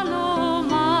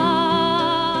בחלומה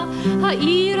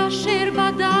העיר אשר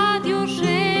בדד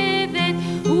יושבת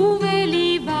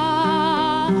ובליבה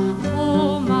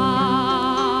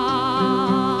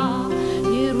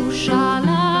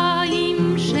ירושלים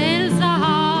של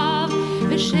זהב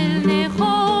ושל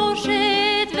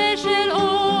נחושת ושל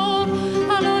אור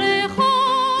הלא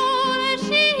לכל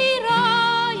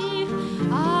שירייך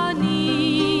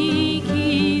אני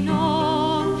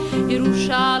כינור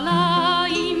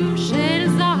ירושלים של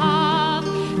זהב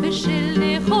ושל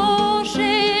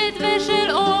נחושת ושל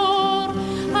אור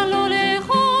הלא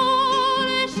לכל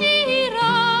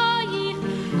שירייך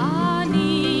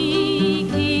אני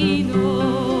כינור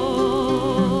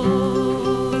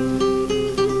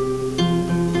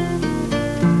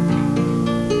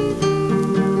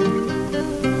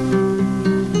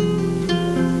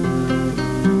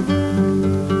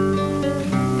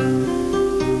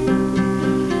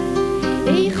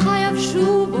איכה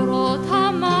יבשו בורות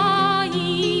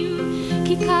המים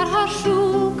כיכר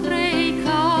השוק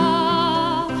ריקה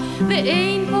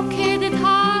ואין פוקדת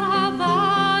הר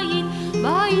הבית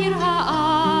בעיר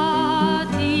העתיקה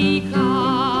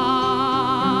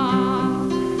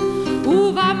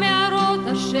ובמערות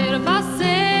אשר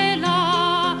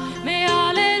בסלע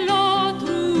מעללות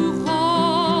רוחות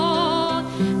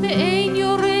ואין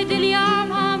יורד אל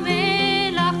ים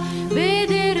המלח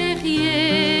בדרך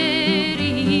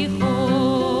יריחו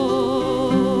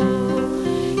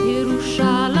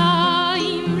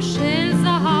ירושלים של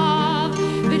זהב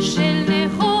ושל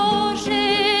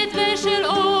נחושת ושל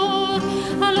אור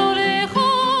הלא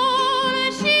לכל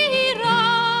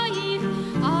שירייך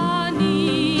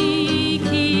אני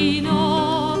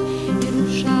כינור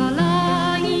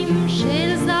ירושלים של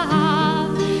זהב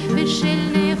ושל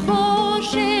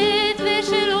נחושת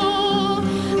ושל אור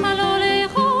הלא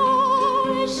לכל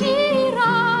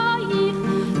שירייך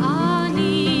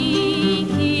אני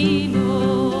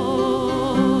כינור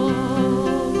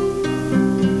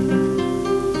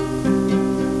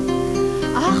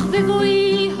אך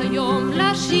בבואי היום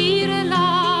לשיר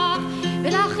לך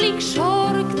ולך לקשור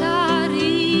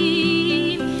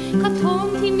כתרים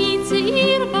קטונתי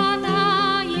מצעיר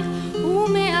בנייך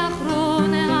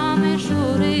ומאחרון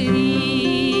המשוררים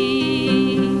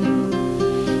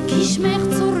כי שמך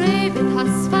צורבת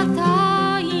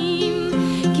השפתיים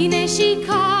כי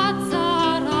נשיקת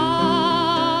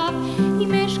זרף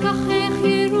אם אשכחך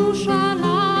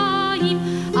ירושלים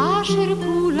אשר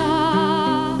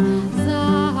כולה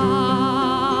זהב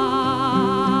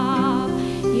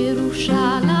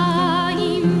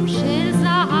ירושלים של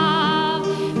זהב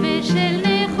ושל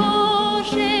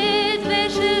נחושת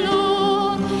ושל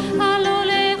אור הלא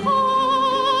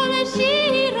לכל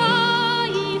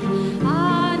שירייך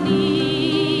אני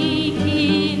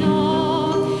כינור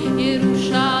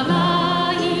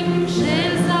ירושלים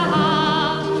של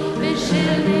זהב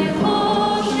ושל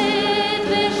נחושת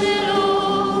ושל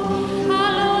אור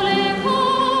הלא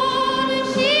לכל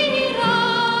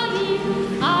שירייך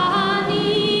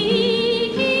אני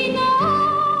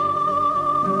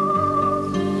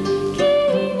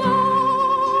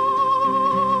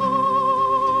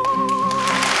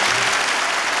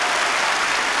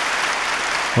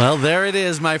Well, there it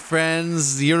is, my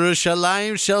friends.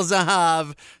 Yerushalayim Shel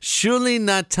Zahav, Shuli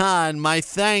Natan. My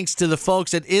thanks to the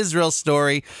folks at Israel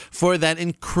Story for that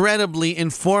incredibly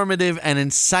informative and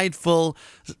insightful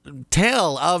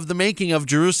tale of the making of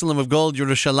Jerusalem of Gold,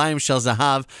 Yerushalayim Shel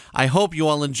Zahav. I hope you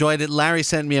all enjoyed it. Larry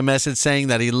sent me a message saying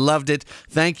that he loved it.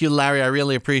 Thank you, Larry. I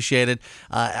really appreciate it.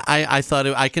 I thought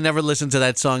I can never listen to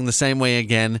that song the same way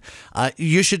again.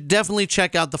 You should definitely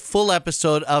check out the full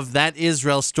episode of that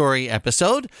Israel Story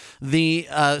episode. The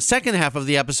second half of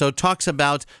the episode talks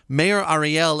about Meir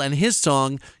Ariel and his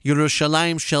song,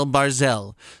 Yerushalayim Shel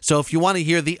Barzel. So if you want to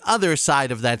hear the other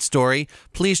side of that story,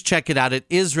 please check it out at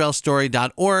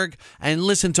israelstory.org and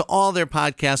listen to all their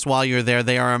podcasts while you're there.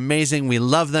 They are amazing. We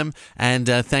love them. And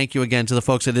thank you again to the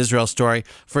folks at Israel Story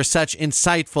for such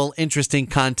insightful, interesting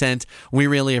content. We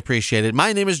really appreciate it.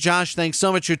 My name is Josh. Thanks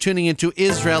so much for tuning into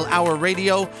Israel Hour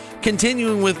Radio.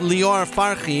 Continuing with Lior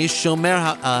Farchi,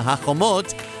 Shomer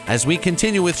HaChomot, as we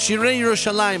continue with Shirei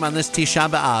Yerushalayim on this Tisha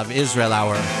B'Av Israel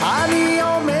Hour. אני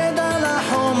עומד על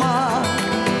החומה,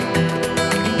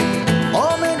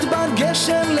 עומד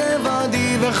בגשם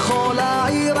לבדי וכל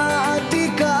העיר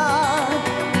העתיקה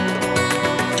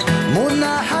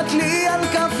מונחת לי על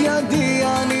כף ידי,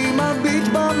 אני מביט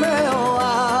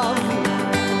במאוהב,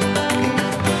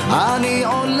 אני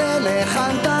עולה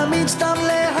לכאן תמיד סתם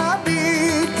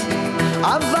להביט,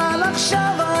 אבל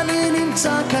עכשיו אני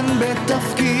נמצא כאן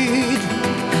בתפקיד,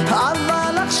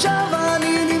 אבל עכשיו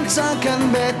אני נמצא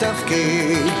כאן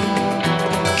בתפקיד.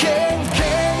 כן,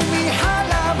 כן,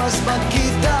 מחלם אז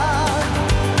בכיתה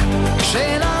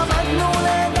כשלמדנו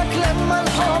לדקלם על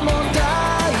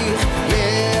חומותייך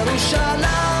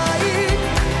ירושלים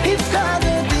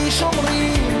הפקדתי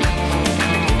שומרים,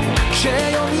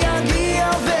 כשיום יגיע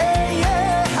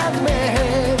ויהיה אחד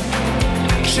מהם,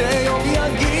 כשיום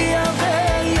יגיע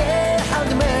ויהיה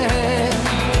אחד מהם,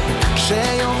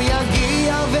 כשיום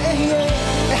יגיע ויהיה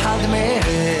אחד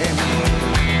מהם.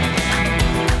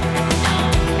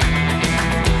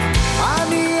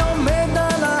 אני עומד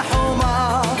על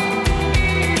החומה,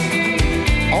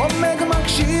 עומד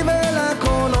מקשיב אל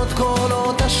הקולות,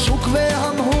 קולות השוק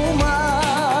והמהומה,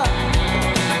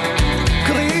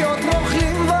 קריאות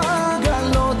רוכלים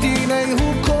ועגלות, הנה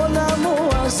הוא קול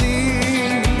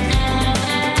המואזין,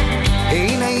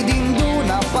 הנה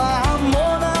דינדון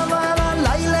הפעמון, אבל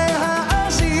עליי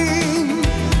להאזין,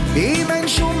 אם אין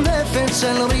שום נפץ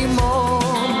של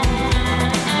רימון,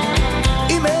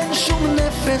 אם אין שום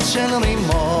נפץ של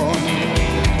רימון.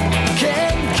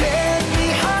 כן, כן,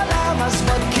 מחלם אז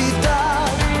בכיתה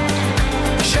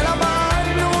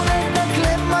כשלמדנו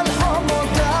לדקלם על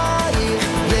חומותייך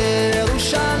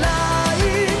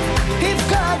ירושלים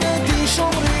הפקדתי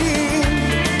שומרים,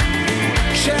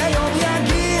 כשיום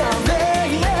יגיע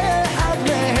ויהיה אחד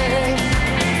מהם,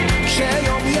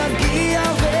 כשיום יגיע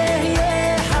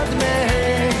ויהיה אחד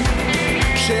מהם,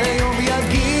 כשיום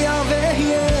יגיע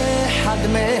ויהיה אחד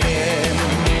מהם.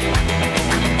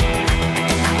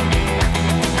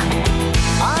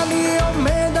 אני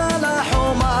עומד על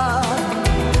החומה,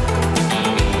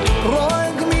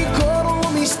 רועד מקור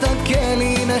ומסתכל,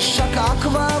 הנה שקעה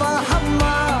כבר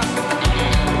החמה,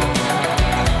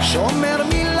 שומר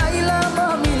מלילה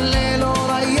במילל,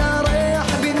 אור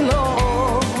הירח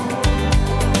במלואו,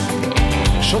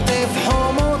 שוטף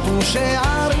חומות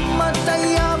ושערים,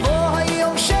 מתי יבוא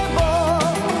היום שבו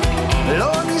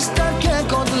לא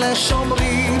נזדקק עוד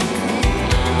לשומרים,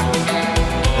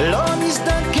 לא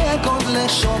נזדקק עוד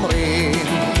לשומרים.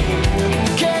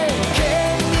 כן,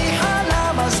 כן,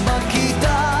 מחלם אז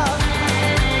בכיתה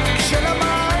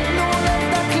כשלמדנו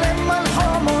לדקלם על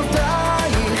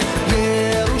חומותייך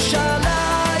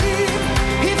ירושלים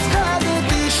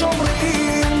הפקדתי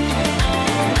שומרים,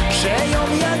 כשיום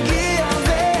יגיע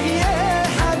ויהיה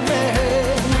אחד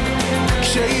מהם,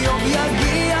 כשיום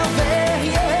יגיע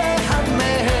ויהיה אחד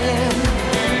מהם,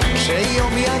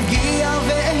 כשיום יגיע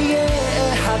ויהיה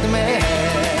אחד מהם.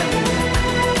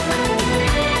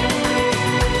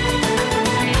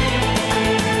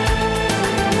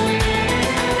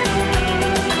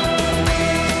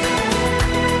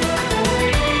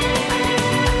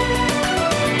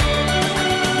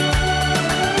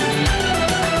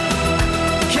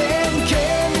 כן,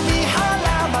 כן,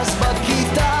 מחלם אז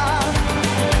בכיתה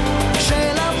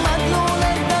כשלמדנו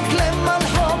לדקלם על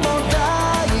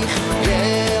חומותייך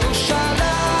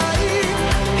ירושלים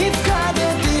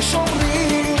הפקדתי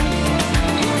שומרים,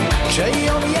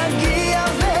 כשיום יגיע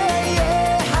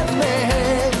ויהיה אחד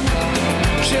מהם,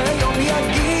 כשיום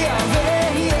יגיע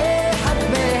ויהיה אחד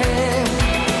מהם,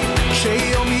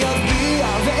 כשיום יגיע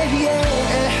ויהיה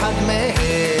אחד מהם.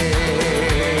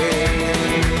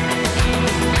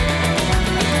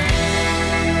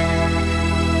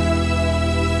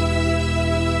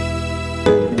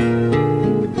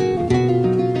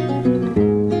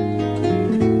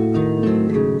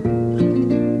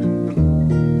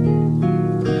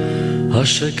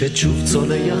 השקט שוב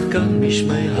צולח כאן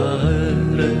בשמי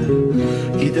הערב,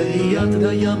 כדאיית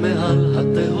דיה מעל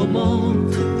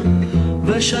התהומות,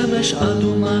 ושמש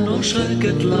אדומה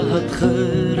נושקת להט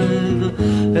חרב,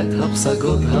 את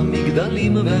הפסגות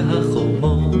המגדלים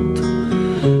והחומות.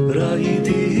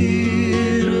 ראיתי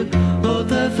עיר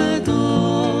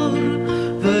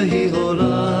והיא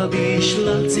עולה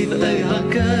בשלל צבעי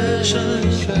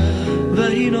הקשת,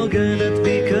 והיא נוגנת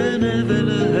בי כנבל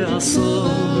העשור.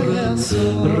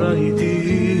 ראיתי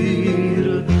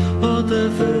עיר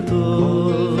עוטפת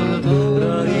אור,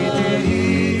 ראיתי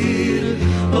עיר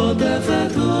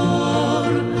עוטפת אור,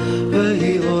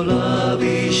 והיא עולה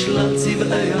בשלל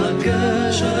צבעי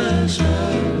הקשת,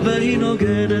 והיא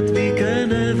נוגנת בי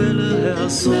כנבל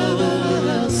העשור.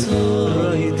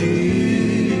 ראיתי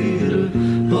עיר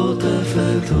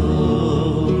עוטפת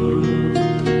אור.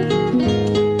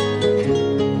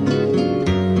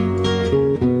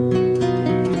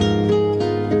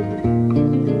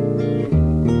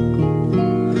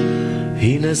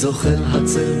 הנה זוכר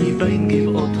הצל מבין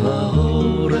גבעות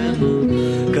ההורן,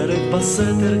 קרב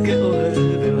בסתר כאוהב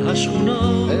אל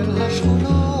השכונות,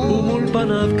 ומול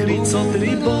פניו קריצות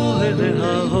ריבו אלה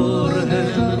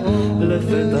ההורן,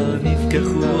 לפתע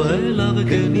נפקחו אליו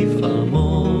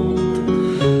כנפעמות.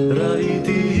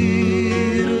 ראיתי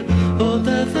עיר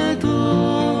עוטפת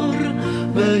אור,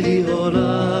 והיא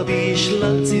עולה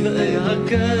בשלל צבעי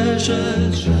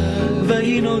הקשת,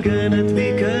 והיא נוגנת בי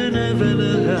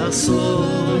כנבל העשור.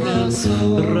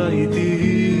 ראיתי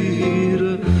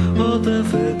עיר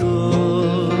עוטפת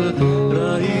אור,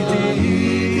 ראיתי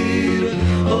עיר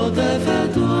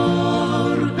עוטפת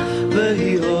אור,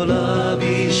 והיא עולה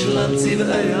בשלל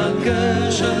צבעי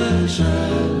הקשת,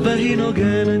 והיא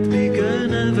נוגנת בי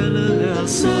כנבל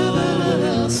העשור.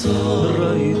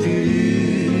 ראיתי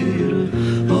עיר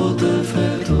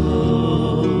עוטפת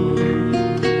אור.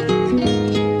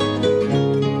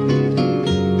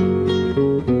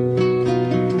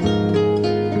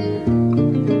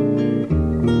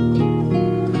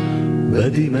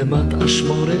 בדממת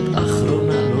אשמורת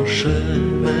אחרונה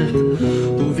נושמת,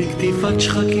 ובכתיפת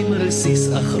שחקים רסיס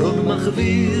אחרון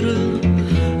מחביר,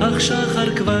 אך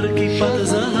שחר כבר כיפת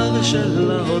זהב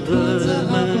שלה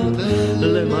עודמת,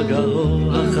 למגעו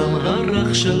החם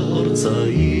הרך של אור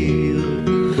צעיר.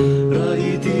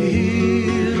 ראיתי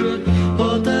עיר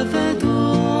עוטפת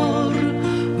אור,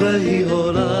 והיא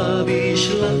עולה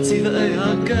בשלל צבעי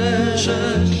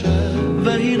הקשת,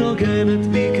 והיא נוגנת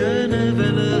בי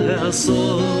כנבל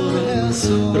העשור.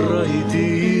 ראיתי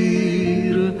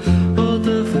עיר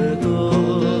עוטפת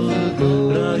אור,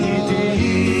 ראיתי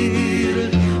עיר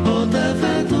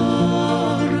עוטפת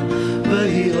אור,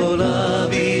 והיא עולה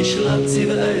בשלל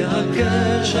צבעי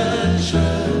הקשת,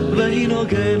 והיא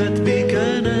נוגנת בי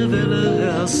כנבל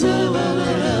העשור.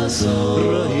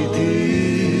 ראיתי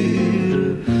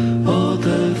עיר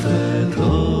עוטפת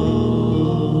אור.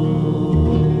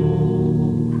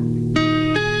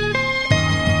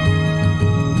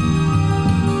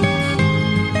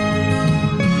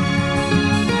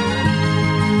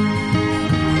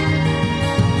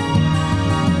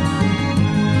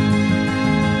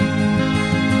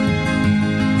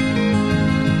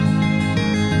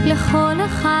 לכל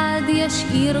אחד יש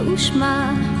עיר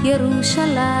ושמה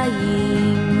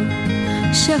ירושלים,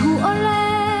 שהוא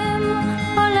עולם,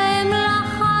 עולם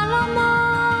לחלומות,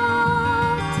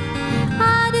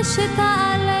 עד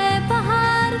שתעלה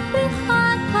בהר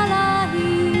פריחת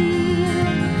הלהיר,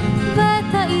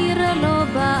 ותאיר לו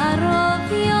בערוב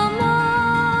יומו,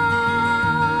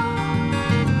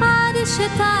 עד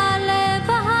שתעלה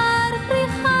בהר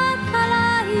פריחת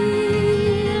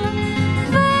הלהיר,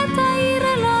 ותאיר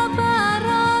לו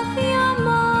בערוב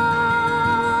יומו.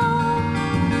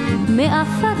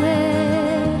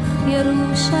 מאפרך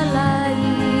ירושלים,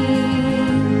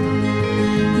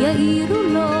 יאירו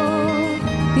לו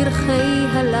פרחי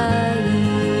הליל.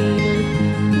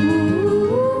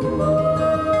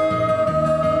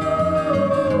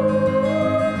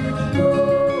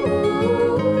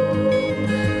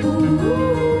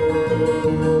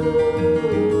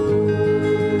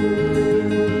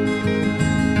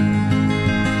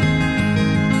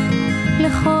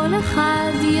 לכל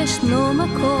אחד ישנו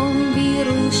מקום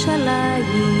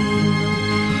בירושלים,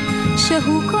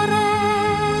 שהוא קורא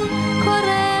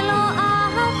לו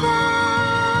אהבה,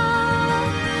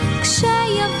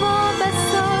 כשיבוא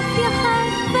בסוף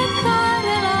יחד וקר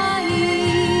אל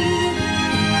העיר,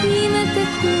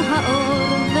 ינתקו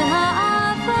האור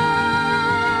והאבק,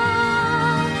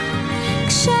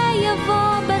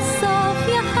 כשיבוא בסוף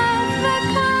יחד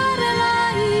וקר אל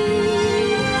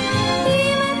העיר,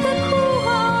 ינתקו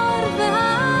האור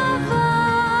והאבק.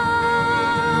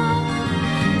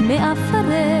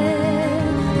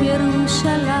 מאפרך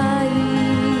ירושלים,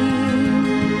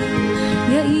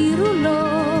 יאירו לו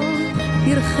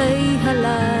פרחי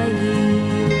הליל.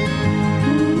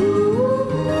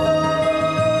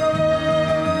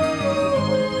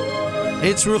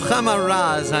 It's Ruchama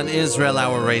Raz on Israel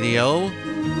Hour Radio.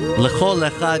 L'chol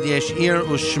echad yesh ir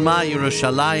ushma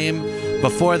Yerushalayim.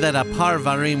 Before that, Apar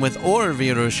Varim with Or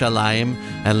V'Yerushalayim,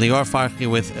 and Lior Farchi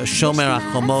with Shomer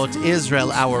HaChomot,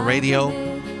 Israel Our Radio.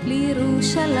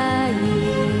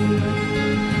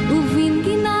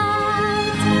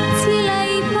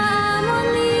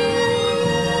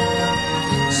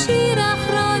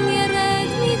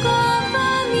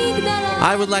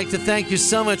 I would like to thank you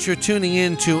so much for tuning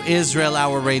in to Israel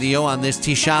Our Radio on this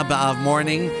Tisha B'Av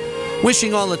morning.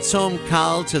 Wishing all a Tzom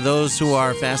Kal to those who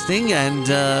are fasting, and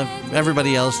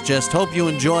everybody else. Just hope you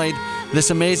enjoyed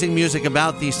this amazing music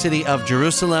about the city of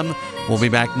Jerusalem. We'll be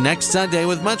back next Sunday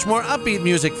with much more upbeat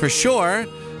music for sure.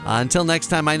 Until next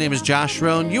time, my name is Josh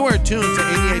Rohn. You are tuned to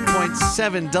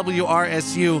 88.7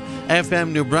 WRSU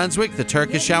FM New Brunswick. The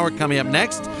Turkish Hour coming up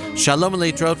next. Shalom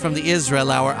Aleichem from the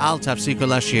Israel Hour. Al Tafsiku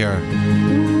Lashir.